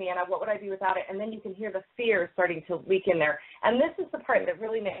is just me, and what would I do without it? And then you can hear the fear starting to leak in there. And this is the part that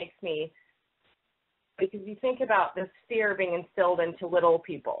really makes me, because you think about this fear being instilled into little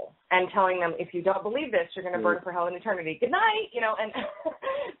people and telling them, if you don't believe this, you're going to burn for hell in eternity. Good night, and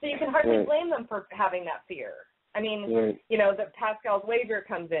so you can hardly blame them for having that fear. I mean, the Pascal's wager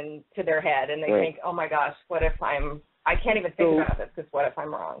comes into their head, and they think, oh, my gosh, what if I can't even think about this because what if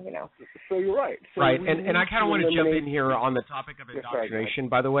I'm wrong, So you're right. So right, and I kind of want to jump in here on the topic of indoctrination,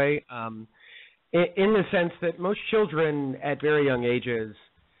 by the way, in the sense that most children at very young ages,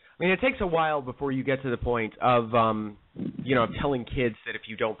 I mean, it takes a while before you get to the point of, telling kids that if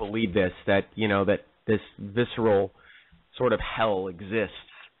you don't believe this, that this visceral sort of hell exists.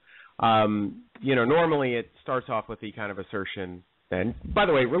 Normally it starts off with the kind of assertion. And by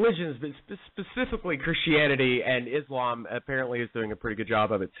the way, religions, specifically Christianity and Islam, apparently is doing a pretty good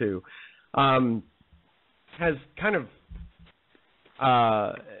job of it too, has kind of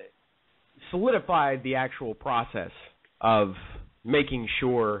solidified the actual process of making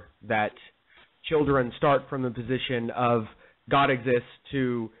sure that children start from the position of God exists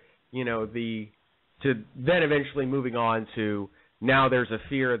to, to then eventually moving on to now there's a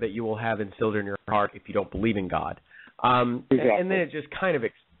fear that you will have instilled in your heart if you don't believe in God. Exactly. And then it just kind of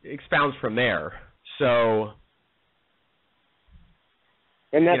expounds from there. So,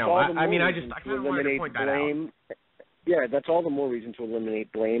 and that's all the more I kind of wanted to point that blame. Out. Yeah, that's all the more reason to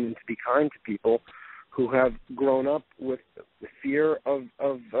eliminate blame and to be kind to people who have grown up with the fear of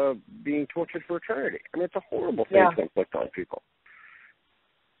being tortured for eternity. I mean, it's a horrible thing to inflict on people.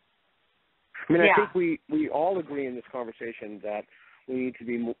 I mean, I think we all agree in this conversation that we need to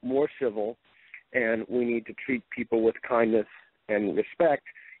be more civil and we need to treat people with kindness and respect,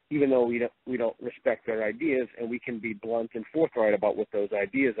 even though we don't respect their ideas, and we can be blunt and forthright about what those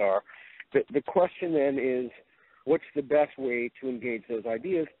ideas are. The question then is, what's the best way to engage those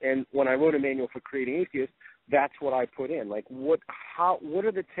ideas? And when I wrote a manual for Creating Atheists, that's what I put in. Like, what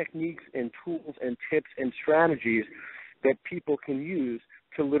are the techniques and tools and tips and strategies that people can use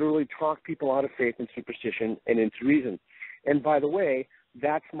to literally talk people out of faith and superstition and into reason? And by the way,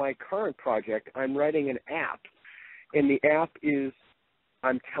 that's my current project. I'm writing an app, and the app is,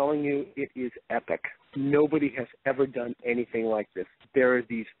 I'm telling you, it is epic. Nobody has ever done anything like this. There are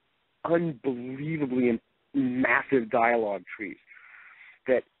these unbelievably massive dialogue trees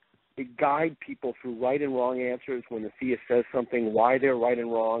that guide people through right and wrong answers when the theist says something, why they're right and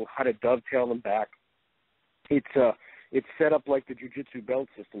wrong, how to dovetail them back. It's set up like the jiu-jitsu belt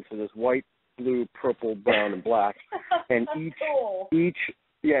system, so there's white, blue, purple, brown, and black, and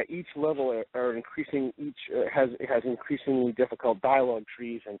each level are increasing. Has increasingly difficult dialogue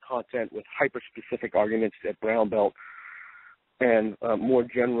trees and content with hyper-specific arguments at brown belt, and more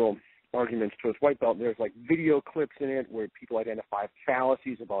general arguments to its white belt. There's like video clips in it where people identify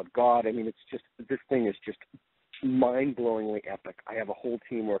fallacies about God. I mean, it's just, this thing is just mind-blowingly epic. I have a whole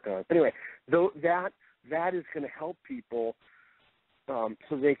team working on it. But anyway, though that is going to help people so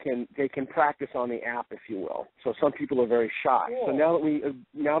they can practice on the app, if you will. So some people are very shy. Cool. So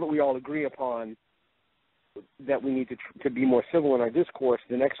now that we all agree upon that we need to be more civil in our discourse,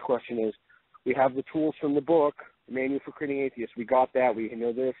 the next question is, we have the tools from the book, the Manual for Creating Atheists. We got that. We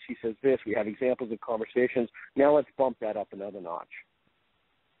know this. She says this. We have examples of conversations. Now let's bump that up another notch.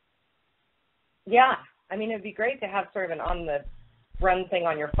 Yeah. I mean, it'd be great to have sort of an on-the-run thing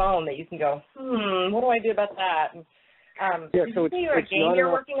on your phone that you can go, what do I do about that? Yeah, did so you say you're a game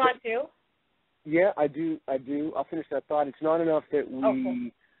you're working on too? Yeah, I do. I'll finish that thought. It's not enough that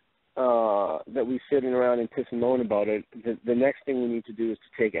we sitting around and piss and moan about it. The next thing we need to do is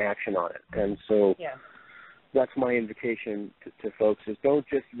to take action on it. And so that's my invitation to folks is don't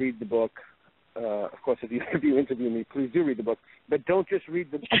just read the book. Of course, if you interview me, please do read the book. But don't just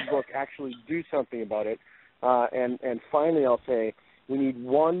read the book, actually do something about it. And finally, I'll say we need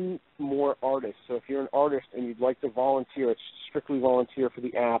one more artist. So if you're an artist and you'd like to volunteer, it's strictly volunteer for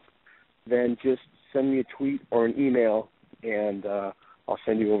the app, then just send me a tweet or an email, and I'll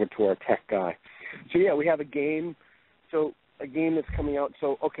send you over to our tech guy. So, yeah, we have a game. So a game that's coming out.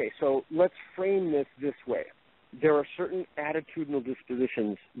 So let's frame this way. There are certain attitudinal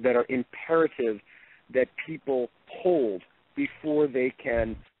dispositions that are imperative that people hold before they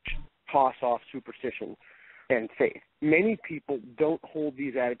can toss off superstition and faith. Many people don't hold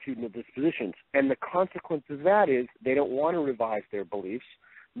these attitudinal dispositions, and the consequence of that is they don't want to revise their beliefs.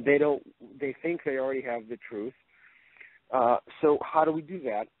 They think they already have the truth. So how do we do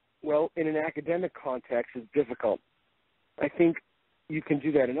that? Well, in an academic context, it's difficult. I think you can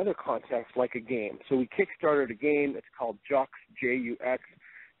do that in other contexts, like a game. So we kickstarted a game. It's called Jux, J-U-X.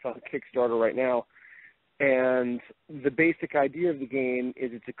 It's on Kickstarter right now. And the basic idea of the game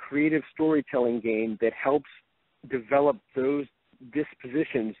is it's a creative storytelling game that helps develop those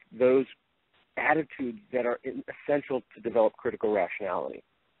dispositions, those attitudes that are essential to develop critical rationality.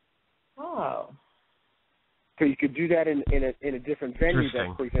 Oh. So you could do that in a different venue.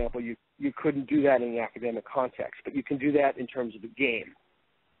 That, for example, you couldn't do that in the academic context, but you can do that in terms of a game.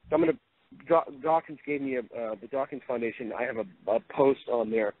 So I'm going to Dawkins gave me the Dawkins Foundation. I have a post on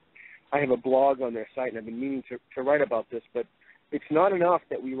there. I have a blog on their site, and I've been meaning to write about this. But it's not enough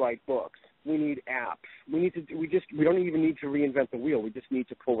that we write books. We need apps. We don't even need to reinvent the wheel. We just need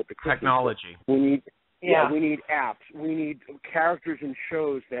to pull with the technology. We need apps. We need characters in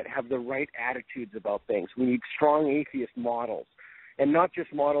shows that have the right attitudes about things. We need strong atheist models, and not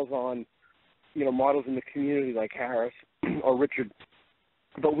just models on, models in the community like Harris or Richard,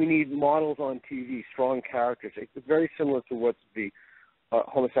 but we need models on TV, strong characters. It's very similar to what the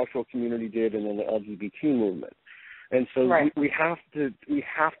homosexual community did and then the LGBT movement. And so we have to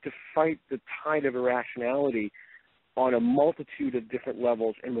fight the tide of irrationality on a multitude of different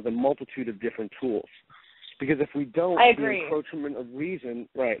levels and with a multitude of different tools. Because if we don't, the encroachment of reason,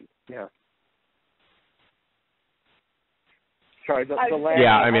 Sorry, the lag.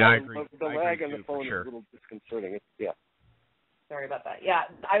 Yeah, I mean, I agree. The lag on the too, phone sure. is a little disconcerting. Sorry about that. Yeah,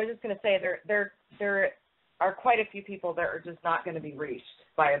 I was just going to say there are quite a few people that are just not going to be reached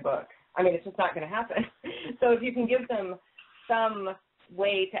by a book. I mean, it's just not going to happen. So if you can give them some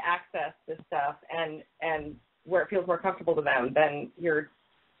way to access this stuff and where it feels more comfortable to them, then you're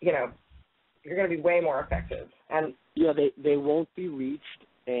going to be way more effective. And they won't be reached,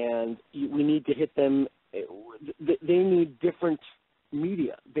 and we need to hit them. They need different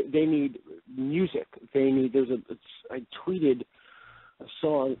media. They need music. They need. I tweeted a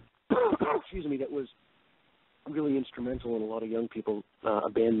song, excuse me, that was really instrumental in a lot of young people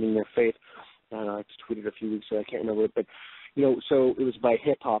abandoning their faith. I just tweeted a few weeks ago. I can't remember it, but so it was by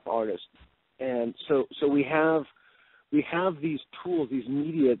hip hop artists, and so we have these tools, these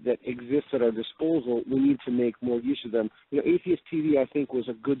media that exist at our disposal. We need to make more use of them. Atheist TV, I think, was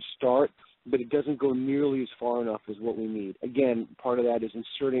a good start, but it doesn't go nearly as far enough as what we need. Again, part of that is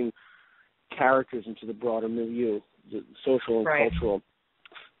inserting characters into the broader milieu, the social and cultural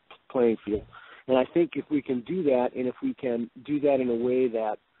playing field. And I think if we can do that, and if we can do that in a way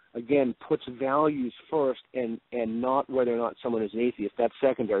that, again, puts values first and not whether or not someone is an atheist, that's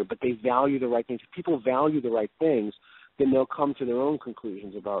secondary, but they value the right things. If people value the right things, then they'll come to their own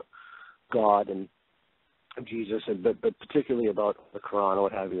conclusions about God and Jesus, but particularly about the Quran or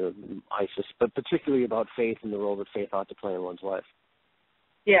what have you, ISIS, but particularly about faith and the role that faith ought to play in one's life.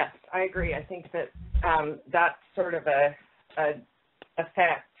 Yes, I agree. I think that that's sort of a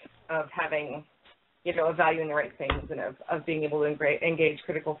effect of having of valuing the right things and of being able to engage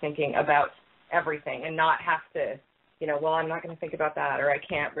critical thinking about everything and not have to, well, I'm not going to think about that, or I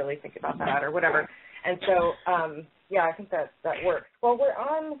can't really think about that, or whatever. And so, I think that works. While we're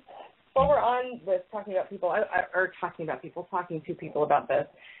on with talking to people about this,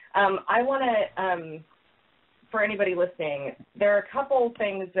 I want to, for anybody listening, there are a couple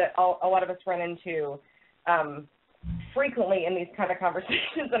things that a lot of us run into frequently in these kind of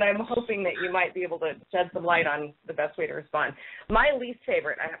conversations, and I'm hoping that you might be able to shed some light on the best way to respond. My least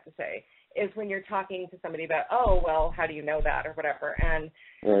favorite, I have to say, is when you're talking to somebody about, oh, well, how do you know that, or whatever, and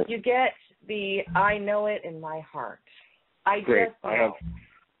you get the, I know it in my heart. I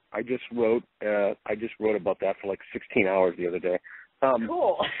just wrote about that for like 16 hours the other day.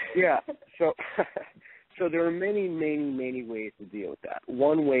 Cool. Yeah. So there are many, many, many ways to deal with that.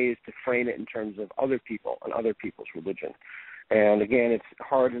 One way is to frame it in terms of other people and other people's religion. And again, it's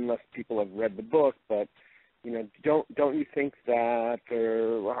hard unless people have read the book, but don't you think that,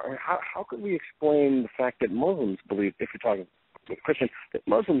 or how could we explain the fact that Muslims believe, if you're talking with Christians, that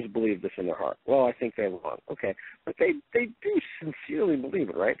Muslims believe this in their heart? Well, I think they're wrong. Okay, but they do sincerely believe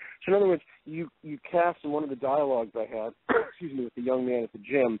it, right? So in other words, you cast in one of the dialogues I had, with the young man at the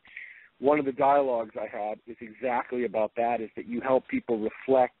gym. One of the dialogues I had is exactly about that, is that you help people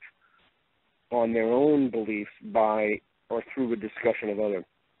reflect on their own beliefs by or through a discussion of other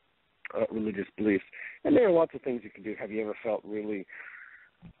religious beliefs. And there are lots of things you can do. Have you ever felt really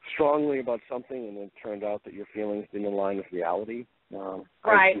strongly about something and it turned out that your feelings didn't align with reality?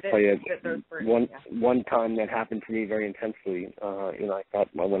 Right. One time that happened to me very intensely. I thought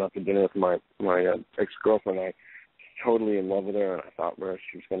I went out to dinner with my ex-girlfriend. I totally in love with her, and I thought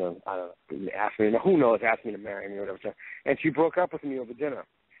she was going to, ask me to marry me or whatever. And she broke up with me over dinner.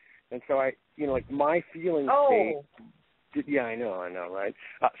 And so my feeling state, I know, right?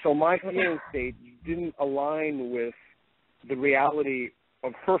 So my feeling state didn't align with the reality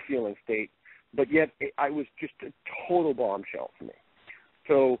of her feeling state, but yet I was just a total bombshell for me.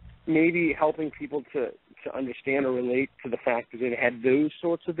 So maybe helping people to understand or relate to the fact that they had those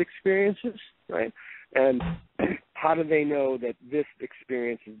sorts of experiences, right? And how do they know that this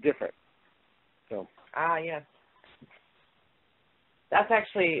experience is different? So. Yes. That's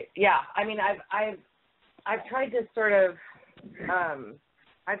actually, I mean, I've tried to sort of,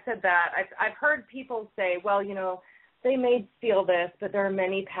 I've said that. I've heard people say, well, they may feel this, but there are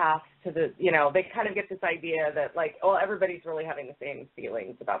many paths to the, they kind of get this idea that, like, everybody's really having the same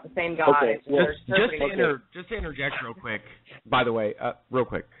feelings about the same God. Okay. Just to interject real quick, by the way, real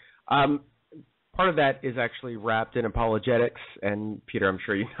quick. Part of that is actually wrapped in apologetics, and Peter, I'm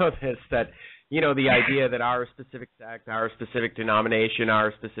sure you know this, that, the idea that our specific sect, our specific denomination,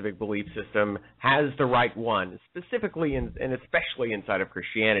 our specific belief system has the right one, specifically and especially inside of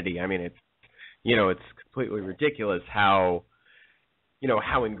Christianity. I mean, it's completely ridiculous how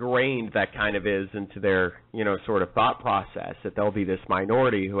ingrained that kind of is into their, sort of thought process, that there'll be this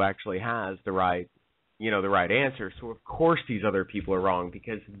minority who actually has the right answer. So of course these other people are wrong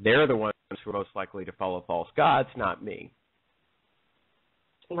because they're the ones who are most likely to follow false gods, not me.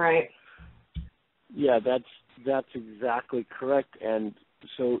 Right. Yeah, that's exactly correct. And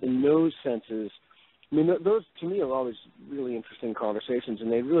so in those senses, I mean, those to me are always really interesting conversations,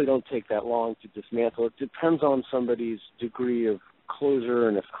 and they really don't take that long to dismantle. It depends on somebody's degree of closure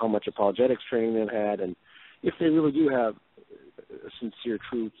and how much apologetics training they've had, and if they really do have a sincere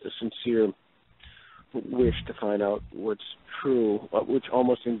truth, a sincere wish to find out what's true, which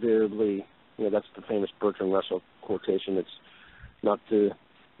almost invariably, that's the famous Bertrand Russell quotation. It's not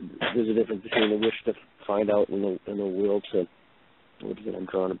there's a difference between the wish to find out and the will to, I'm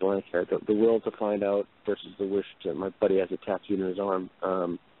drawing a blank here, the will to find out versus the wish to, my buddy has a tattoo on his arm,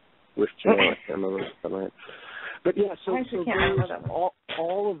 wish to know, I can't remember something like that. But yeah, so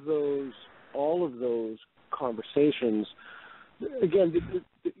all of those conversations. Again,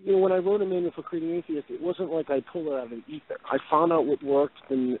 when I wrote a manual for Creating Atheists, it wasn't like I pulled it out of the ether. I found out what worked,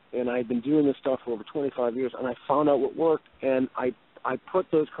 and I've been doing this stuff for over 25 years, and I found out what worked, and I put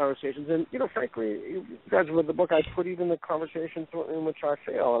those conversations in. Frankly, you guys read the book, I put even the conversations in which I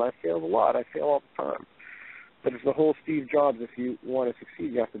fail, and I failed a lot. I fail all the time. But it's the whole Steve Jobs, if you want to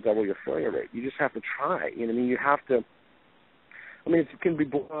succeed, you have to double your failure rate. You just have to try. You have to. It can be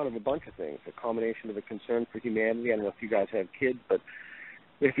born out of a bunch of things, a combination of a concern for humanity. I don't know if you guys have kids, but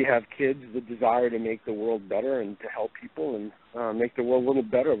if you have kids, the desire to make the world better and to help people and make the world a little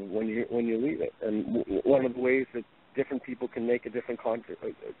better when you leave it. And one of the ways that different people can make a different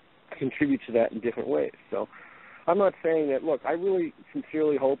contribute to that in different ways. So I'm not saying that, look, I really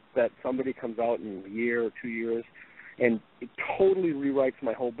sincerely hope that somebody comes out in a year or 2 years and it totally rewrites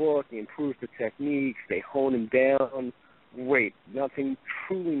my whole book. They improve the techniques. They hone them down. Great.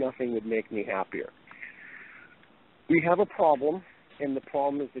 Truly nothing would make me happier. We have a problem, and the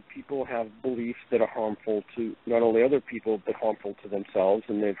problem is that people have beliefs that are harmful to not only other people but harmful to themselves,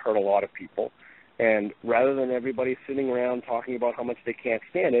 and they've hurt a lot of people. And rather than everybody sitting around talking about how much they can't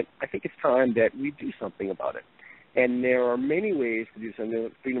stand it, I think it's time that we do something about it. And there are many ways to do something.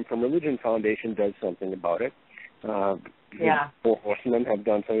 The Freedom from Religion Foundation does something about it. Boghossian have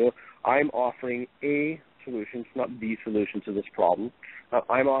done something. I'm offering a solution. It's not the solution to this problem.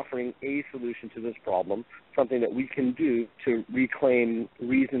 I'm offering a solution to this problem, something that we can do to reclaim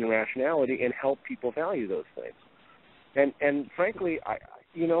reason and rationality and help people value those things. And frankly,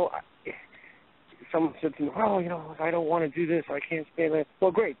 someone said to me, well, I don't want to do this. I can't stand that.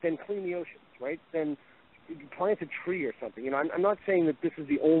 Well, great. Then clean the oceans, right? Then plant a tree or something. I'm not saying that this is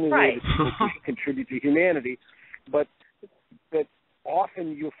the only way that people can contribute to humanity, but that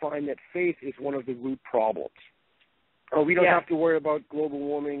often you'll find that faith is one of the root problems. We don't have to worry about global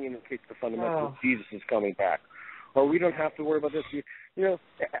warming in case the fundamental Jesus is coming back. Or we don't have to worry about this.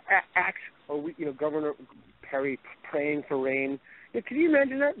 Governor Perry praying for rain. Can you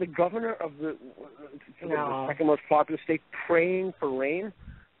imagine that? The governor of the second most populous state praying for rain?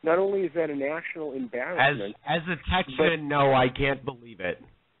 Not only is that a national embarrassment. As a Texan, no, I can't believe it.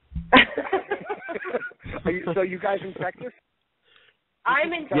 So you guys in Texas?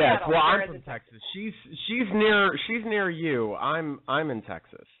 I'm in Seattle. Yes, well, I'm from Texas. She's near you. I'm in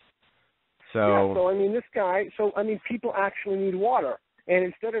Texas. So this guy. People actually need water, and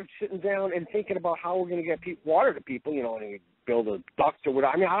instead of sitting down and thinking about how we're going to get water to people, and build a duct or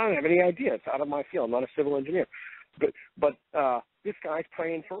whatever. I don't have any idea. It's out of my field. I'm not a civil engineer, but this guy's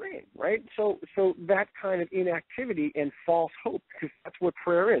praying for rain, right? So that kind of inactivity and false hope, because that's what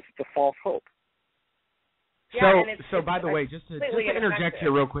prayer is. It's a false hope. Yeah, so by the way, just to interject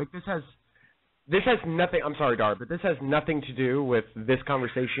here real quick, this has nothing. I'm sorry, Dar, but this has nothing to do with this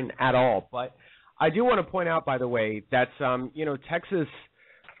conversation at all. But I do want to point out, by the way, that Texas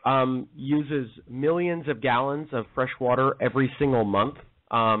uses millions of gallons of fresh water every single month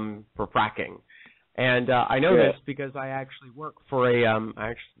for fracking, and I know this because I actually work for I'm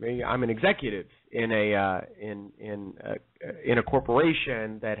an executive in a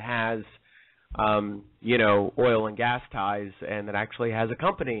corporation that has oil and gas ties, and that actually has a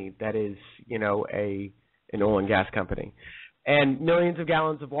company that is, an oil and gas company. And millions of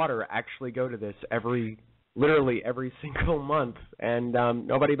gallons of water actually go to this literally every single month, and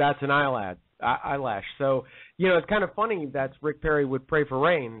nobody bats an eyelash. So, it's kind of funny that Rick Perry would pray for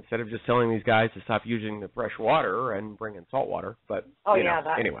rain instead of just telling these guys to stop using the fresh water and bring in salt water. But,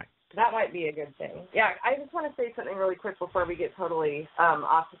 anyway. That might be a good thing. Yeah, I just want to say something really quick before we get totally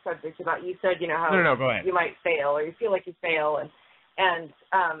off the subject about, you said, how go ahead. You might fail or you feel like you fail. And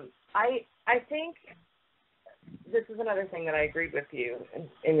I think this is another thing that I agreed with you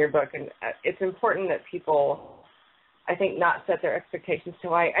in your book. And it's important that people, I think, not set their expectations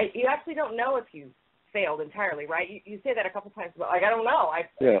too high. You actually don't know if you failed entirely, right? You say that a couple times, but I don't know.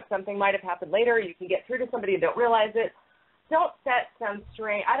 Something might have happened later. You can get through to somebody and don't realize it. Don't set some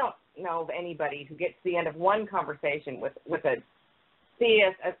strange. I don't know of anybody who gets to the end of one conversation with a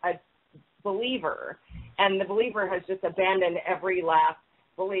believer, and the believer has just abandoned every last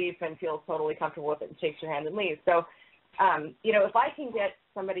belief and feels totally comfortable with it and shakes your hand and leaves. So, if I can get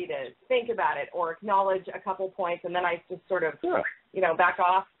somebody to think about it or acknowledge a couple points, and then I just sort of, back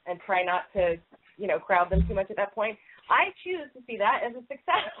off and try not to, crowd them too much at that point, I choose to see that as a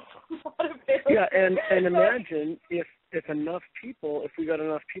success. Not a failure. Yeah, and imagine if we got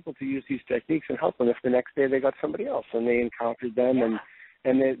enough people to use these techniques and help them, if the next day they got somebody else and they encountered them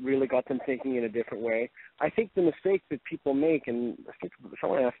and it really got them thinking in a different way. I think the mistake that people make, and I think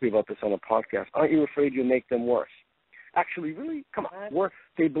someone asked me about this on a podcast, aren't you afraid you'll make them worse? Actually, really? Come on.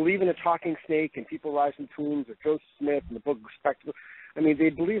 They believe in a talking snake and people rise from tombs, or Joseph Smith and the book Spectacle. They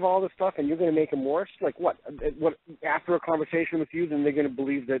believe all this stuff, and you're going to make them worse? Like what? What? After a conversation with you, then they're going to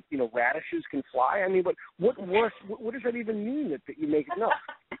believe that, radishes can fly? What worse? What does that even mean that you make it? No.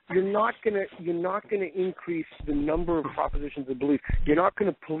 You're not going to increase the number of propositions of belief. You're not going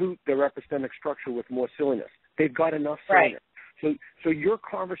to pollute their epistemic structure with more silliness. They've got enough silliness. Right. So your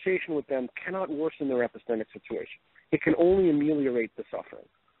conversation with them cannot worsen their epistemic situation. It can only ameliorate the suffering.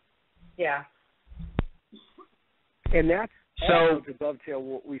 Yeah. And that's to dovetail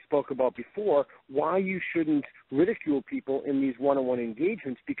what we spoke about before, why you shouldn't ridicule people in these one-on-one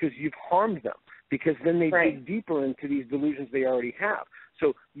engagements, because you've harmed them, because then they dig deeper into these delusions they already have.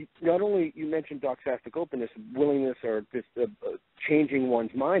 So not only, you mentioned doxastic openness, willingness, or this changing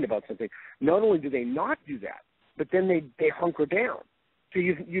one's mind about something, not only do they not do that, but then they hunker down. So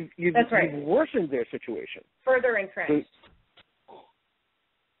you've That's right. you've worsened their situation. Further entrenched.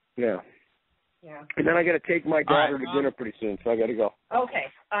 Yeah. Yeah. And then I got to take my daughter to dinner pretty soon, so I got to go. Okay,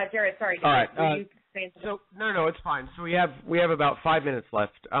 Jared, sorry. All right. You saying something? So no, it's fine. So we have about 5 minutes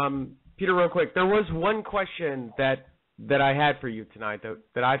left. Peter, real quick, there was one question that I had for you tonight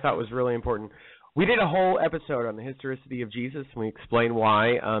that I thought was really important. We did a whole episode on the historicity of Jesus, and we explained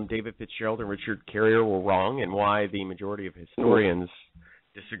why David Fitzgerald and Richard Carrier were wrong and why the majority of historians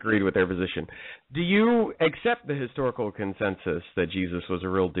disagreed with their position. Do you accept the historical consensus that Jesus was a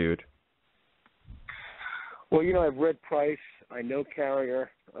real dude? Well, I've read Price. I know Carrier.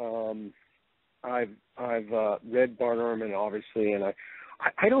 I've read Bart Ehrman, obviously, and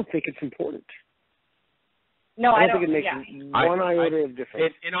I don't think it's important. No, I don't think it makes one iota of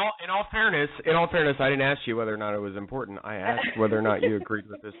difference. In all fairness, I didn't ask you whether or not it was important. I asked whether or not you agreed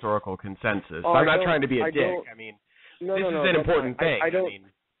with the historical consensus. I'm not trying to be a dick. I mean, this is an important thing. I don't.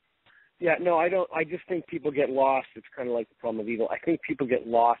 I just think people get lost. It's kind of like the problem of evil. I think people get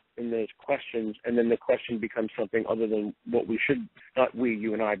lost in those questions, and then the question becomes something other than what we should, not we,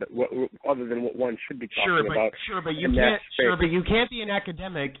 you and I, but other than what one should be talking about. But you can't be an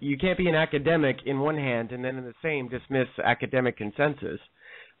academic. You can't be an academic in one hand, and then in the same dismiss academic consensus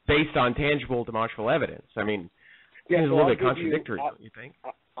based on tangible, demonstrable evidence. I mean, it's a little bit contradictory, don't you think?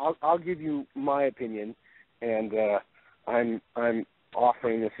 I'll give you my opinion, and I'm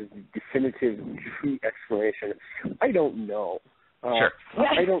offering this as a definitive, true explanation. I don't know. Sure.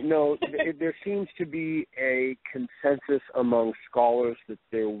 I don't know. There seems to be a consensus among scholars that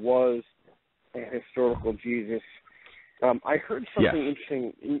there was a historical Jesus. I heard something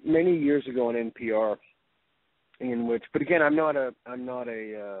interesting many years ago on NPR, in which, but again, I'm not a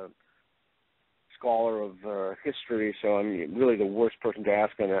scholar of history, so I'm really the worst person to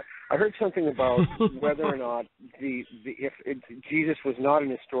ask on that. I heard something about whether or not if Jesus was not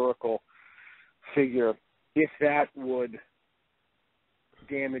an historical figure, if that would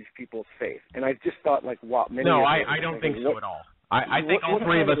damage people's faith. And I just thought, like, wow. No, I don't think so at all. I think all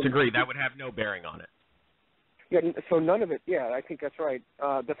three of us agree that would have no bearing on it. Yeah, so none of it. Yeah, I think that's right.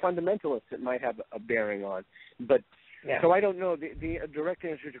 The fundamentalists it might have a bearing on, but. Yeah. So I don't know. The direct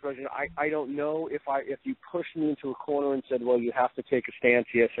answer to your question, I don't know if you pushed me into a corner and said, well, you have to take a stance,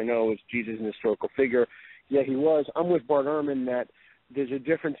 yes or no, is Jesus an historical figure? Yeah, he was. I'm with Bart Ehrman that there's a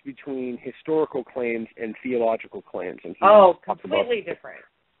difference between historical claims and theological claims. And completely different.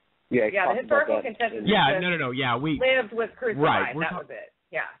 Yeah, the historical consensus. Yeah, no. Yeah, we lived with crucified. Right, that was it.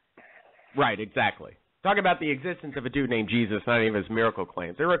 Yeah. Right, exactly. Talk about the existence of a dude named Jesus, not any of his miracle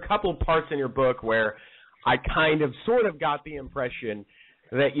claims. There were a couple parts in your book where I kind of sort of got the impression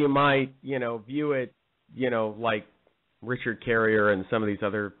that you might, view it, like Richard Carrier and some of these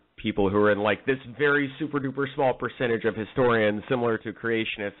other people who are in like this very super duper small percentage of historians similar to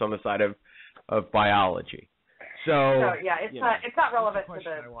creationists on the side of biology. So it's not relevant to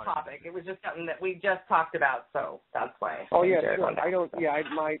the topic. It was just something that we just talked about, so that's why. Oh yeah, sure. I don't. Yeah,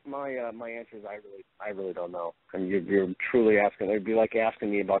 my answer is I really don't know. And you're truly asking. It'd be like asking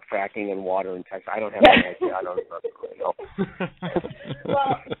me about fracking and water in Texas. I don't have any idea. I don't really know.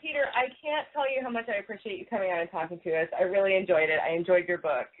 Well, Peter, I can't tell you how much I appreciate you coming on and talking to us. I really enjoyed it. I enjoyed your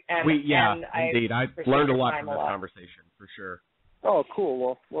book. Indeed. I learned a lot from this conversation for sure. Oh,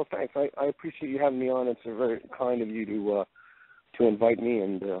 cool. Well, thanks. I appreciate you having me on. It's very kind of you to invite me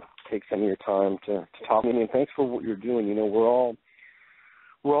and take some of your time to talk to me. And thanks for what you're doing. We're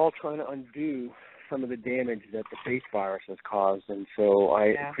all trying to undo some of the damage that the faith virus has caused, and so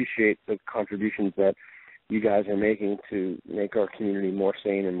I appreciate the contributions that you guys are making to make our community more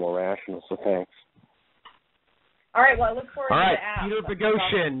sane and more rational. So thanks. All right, well, I look forward to the app. Peter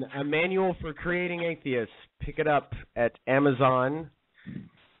Boghossian, A Manual for Creating Atheists. Pick it up at Amazon.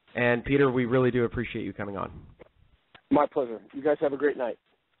 And, Peter, we really do appreciate you coming on. My pleasure. You guys have a great night.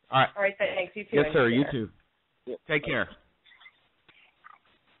 All right. All right, thanks. You too. Yes, sir. You too. Yep. Take care.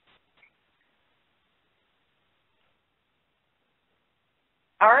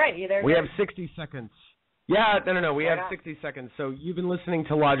 All right, you there? We have 60 seconds. Yeah, no. We have 60 seconds. So you've been listening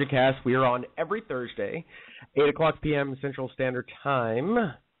to Logicast. We are on every Thursday, 8 o'clock p.m. Central Standard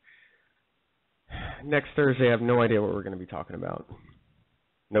Time. Next Thursday, I have no idea what we're going to be talking about.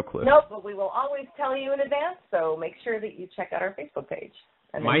 No clue. Nope, but we will always tell you in advance, so make sure that you check out our Facebook page.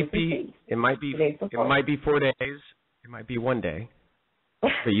 It might be 4 days. It might be 1 day.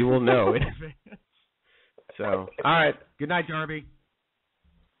 But you will know in advance. So, all right. Good night, Darby.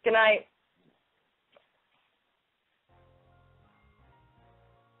 Good night.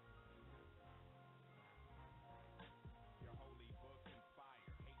 Your holy book inspire,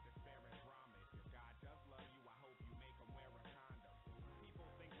 hate despair and drama. If your God does love you, I hope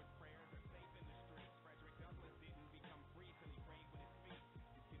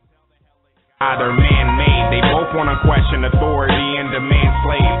either man-made. They both want to question authority and demand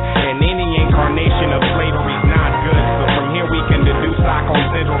slaves. And any incarnation of slavery is not good. So from here we can deduce Stockholm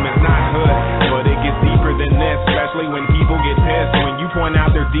Syndrome is not hood. But it gets deeper than this, especially when people get pissed. When you point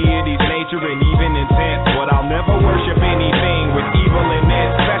out their deity's nature and even intent. But I'll never worship anything with evil in it,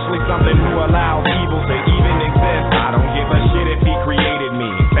 especially something who allows evil to even exist. I don't give a shit if he created me.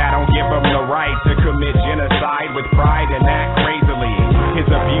 That don't give him the right to commit genocide with pride and act crazily. His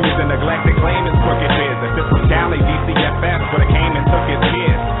abused and neglected claim is crooked biz. If this was Cali, DCFS would have came and took his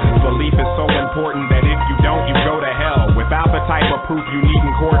kids. Belief is so important that if you don't, you go to hell. Without the type of proof you need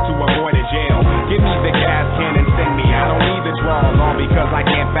in court to avoid a jail. Give me the gas can and send me. I don't need the draws all because I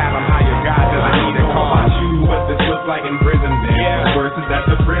can't fathom how your God doesn't need a call. I don't know about you, what this looks like in prison then. Yeah. The worst is that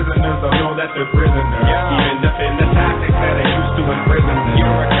the prisoners don't know that they're prisoners. Yeah. Even defend the tactics that they used to in prison then.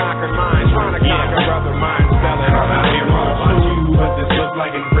 You're a conquered mind, trying to conquer other minds. Spell it out. I don't know about you, what this looks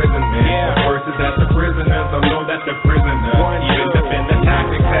like in prison then. Yeah. The worst is that the prisoners don't know that they're prisoners. Even defend the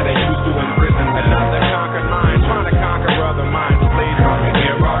tactics that they used to in prison then. Another conquered mind, trying to conquer other minds.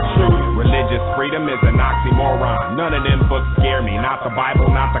 Religious freedom is an oxymoron. None of them books scare me. Not the Bible,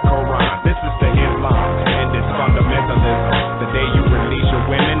 not the Quran. This is the Islam, and it's fundamentalism. The day you release your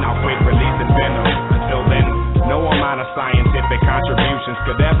women, I'll quit releasing venom. Until then, no amount of scientific contributions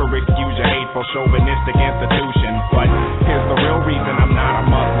could ever excuse your hateful, chauvinistic institution. But here's the real reason I'm not a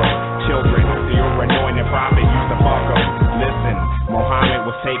Muslim. Children, your anointed prophet used to fuck them. Listen, Muhammad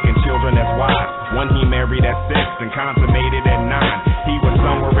was taking children as wives. One he married at 6 and consummated at 9. He was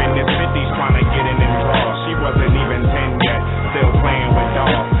somewhere in his 50s trying to get in and draw. She wasn't even 10 yet, still playing with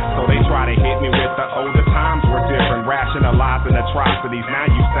dolls. So they try to hit me with the older times were different, rationalizing atrocities. Now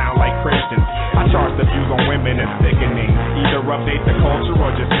you sound like Christians. I charge the views on women as sickening. Either update the culture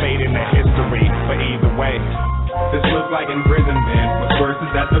or just fade into history. But either way, this looks like in prison then. What's worse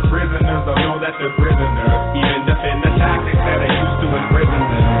is that the prisoners don't know that they're prisoners. Even defend the tactics that they used to in prison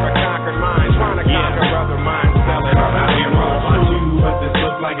then. a conquered mind, trying to conquer other minds. Spell it out. I don't know about you, what this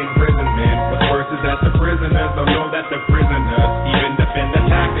looks like in prison then. What's worse is that the prisoners don't know that they're prisoners. Even defend the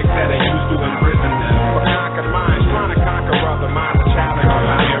tactics that they used to in prison then. A conquered mind, trying to conquer other minds. A challenge. I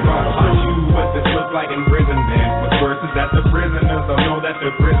don't know about you, what this looks like in prison then. What's worse is that the prisoners don't know that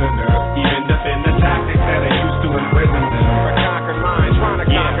they're prisoners. Even defend the tactics that they used to in prison then. A conquered mind, trying to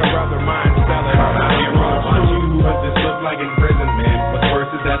conquer other minds. Spell it out. I don't know about you, what this looks like in prison then. What's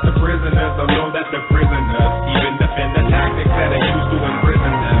worse is that the prisoners don't know that they're prisoners. Even defend the tactics that they used to in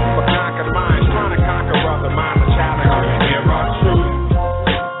prison then. A conquered mind, trying to conquer other minds. A challenge. Hear our truth.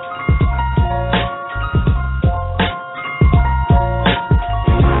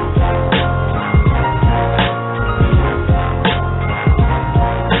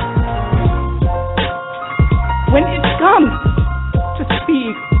 When it comes to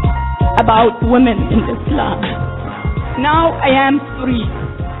speak about women in Islam, now I am free,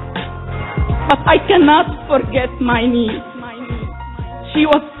 but I cannot forget my niece. She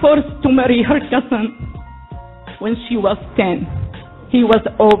was forced to marry her cousin when she was 10. He was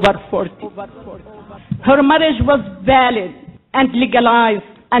over 40. Her marriage was valid and legalized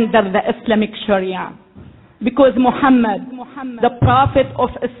under the Islamic Sharia because Muhammad, the Prophet of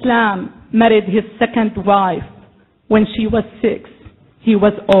Islam, married his second wife when she was 6. He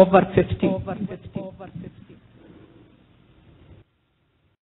was over 50.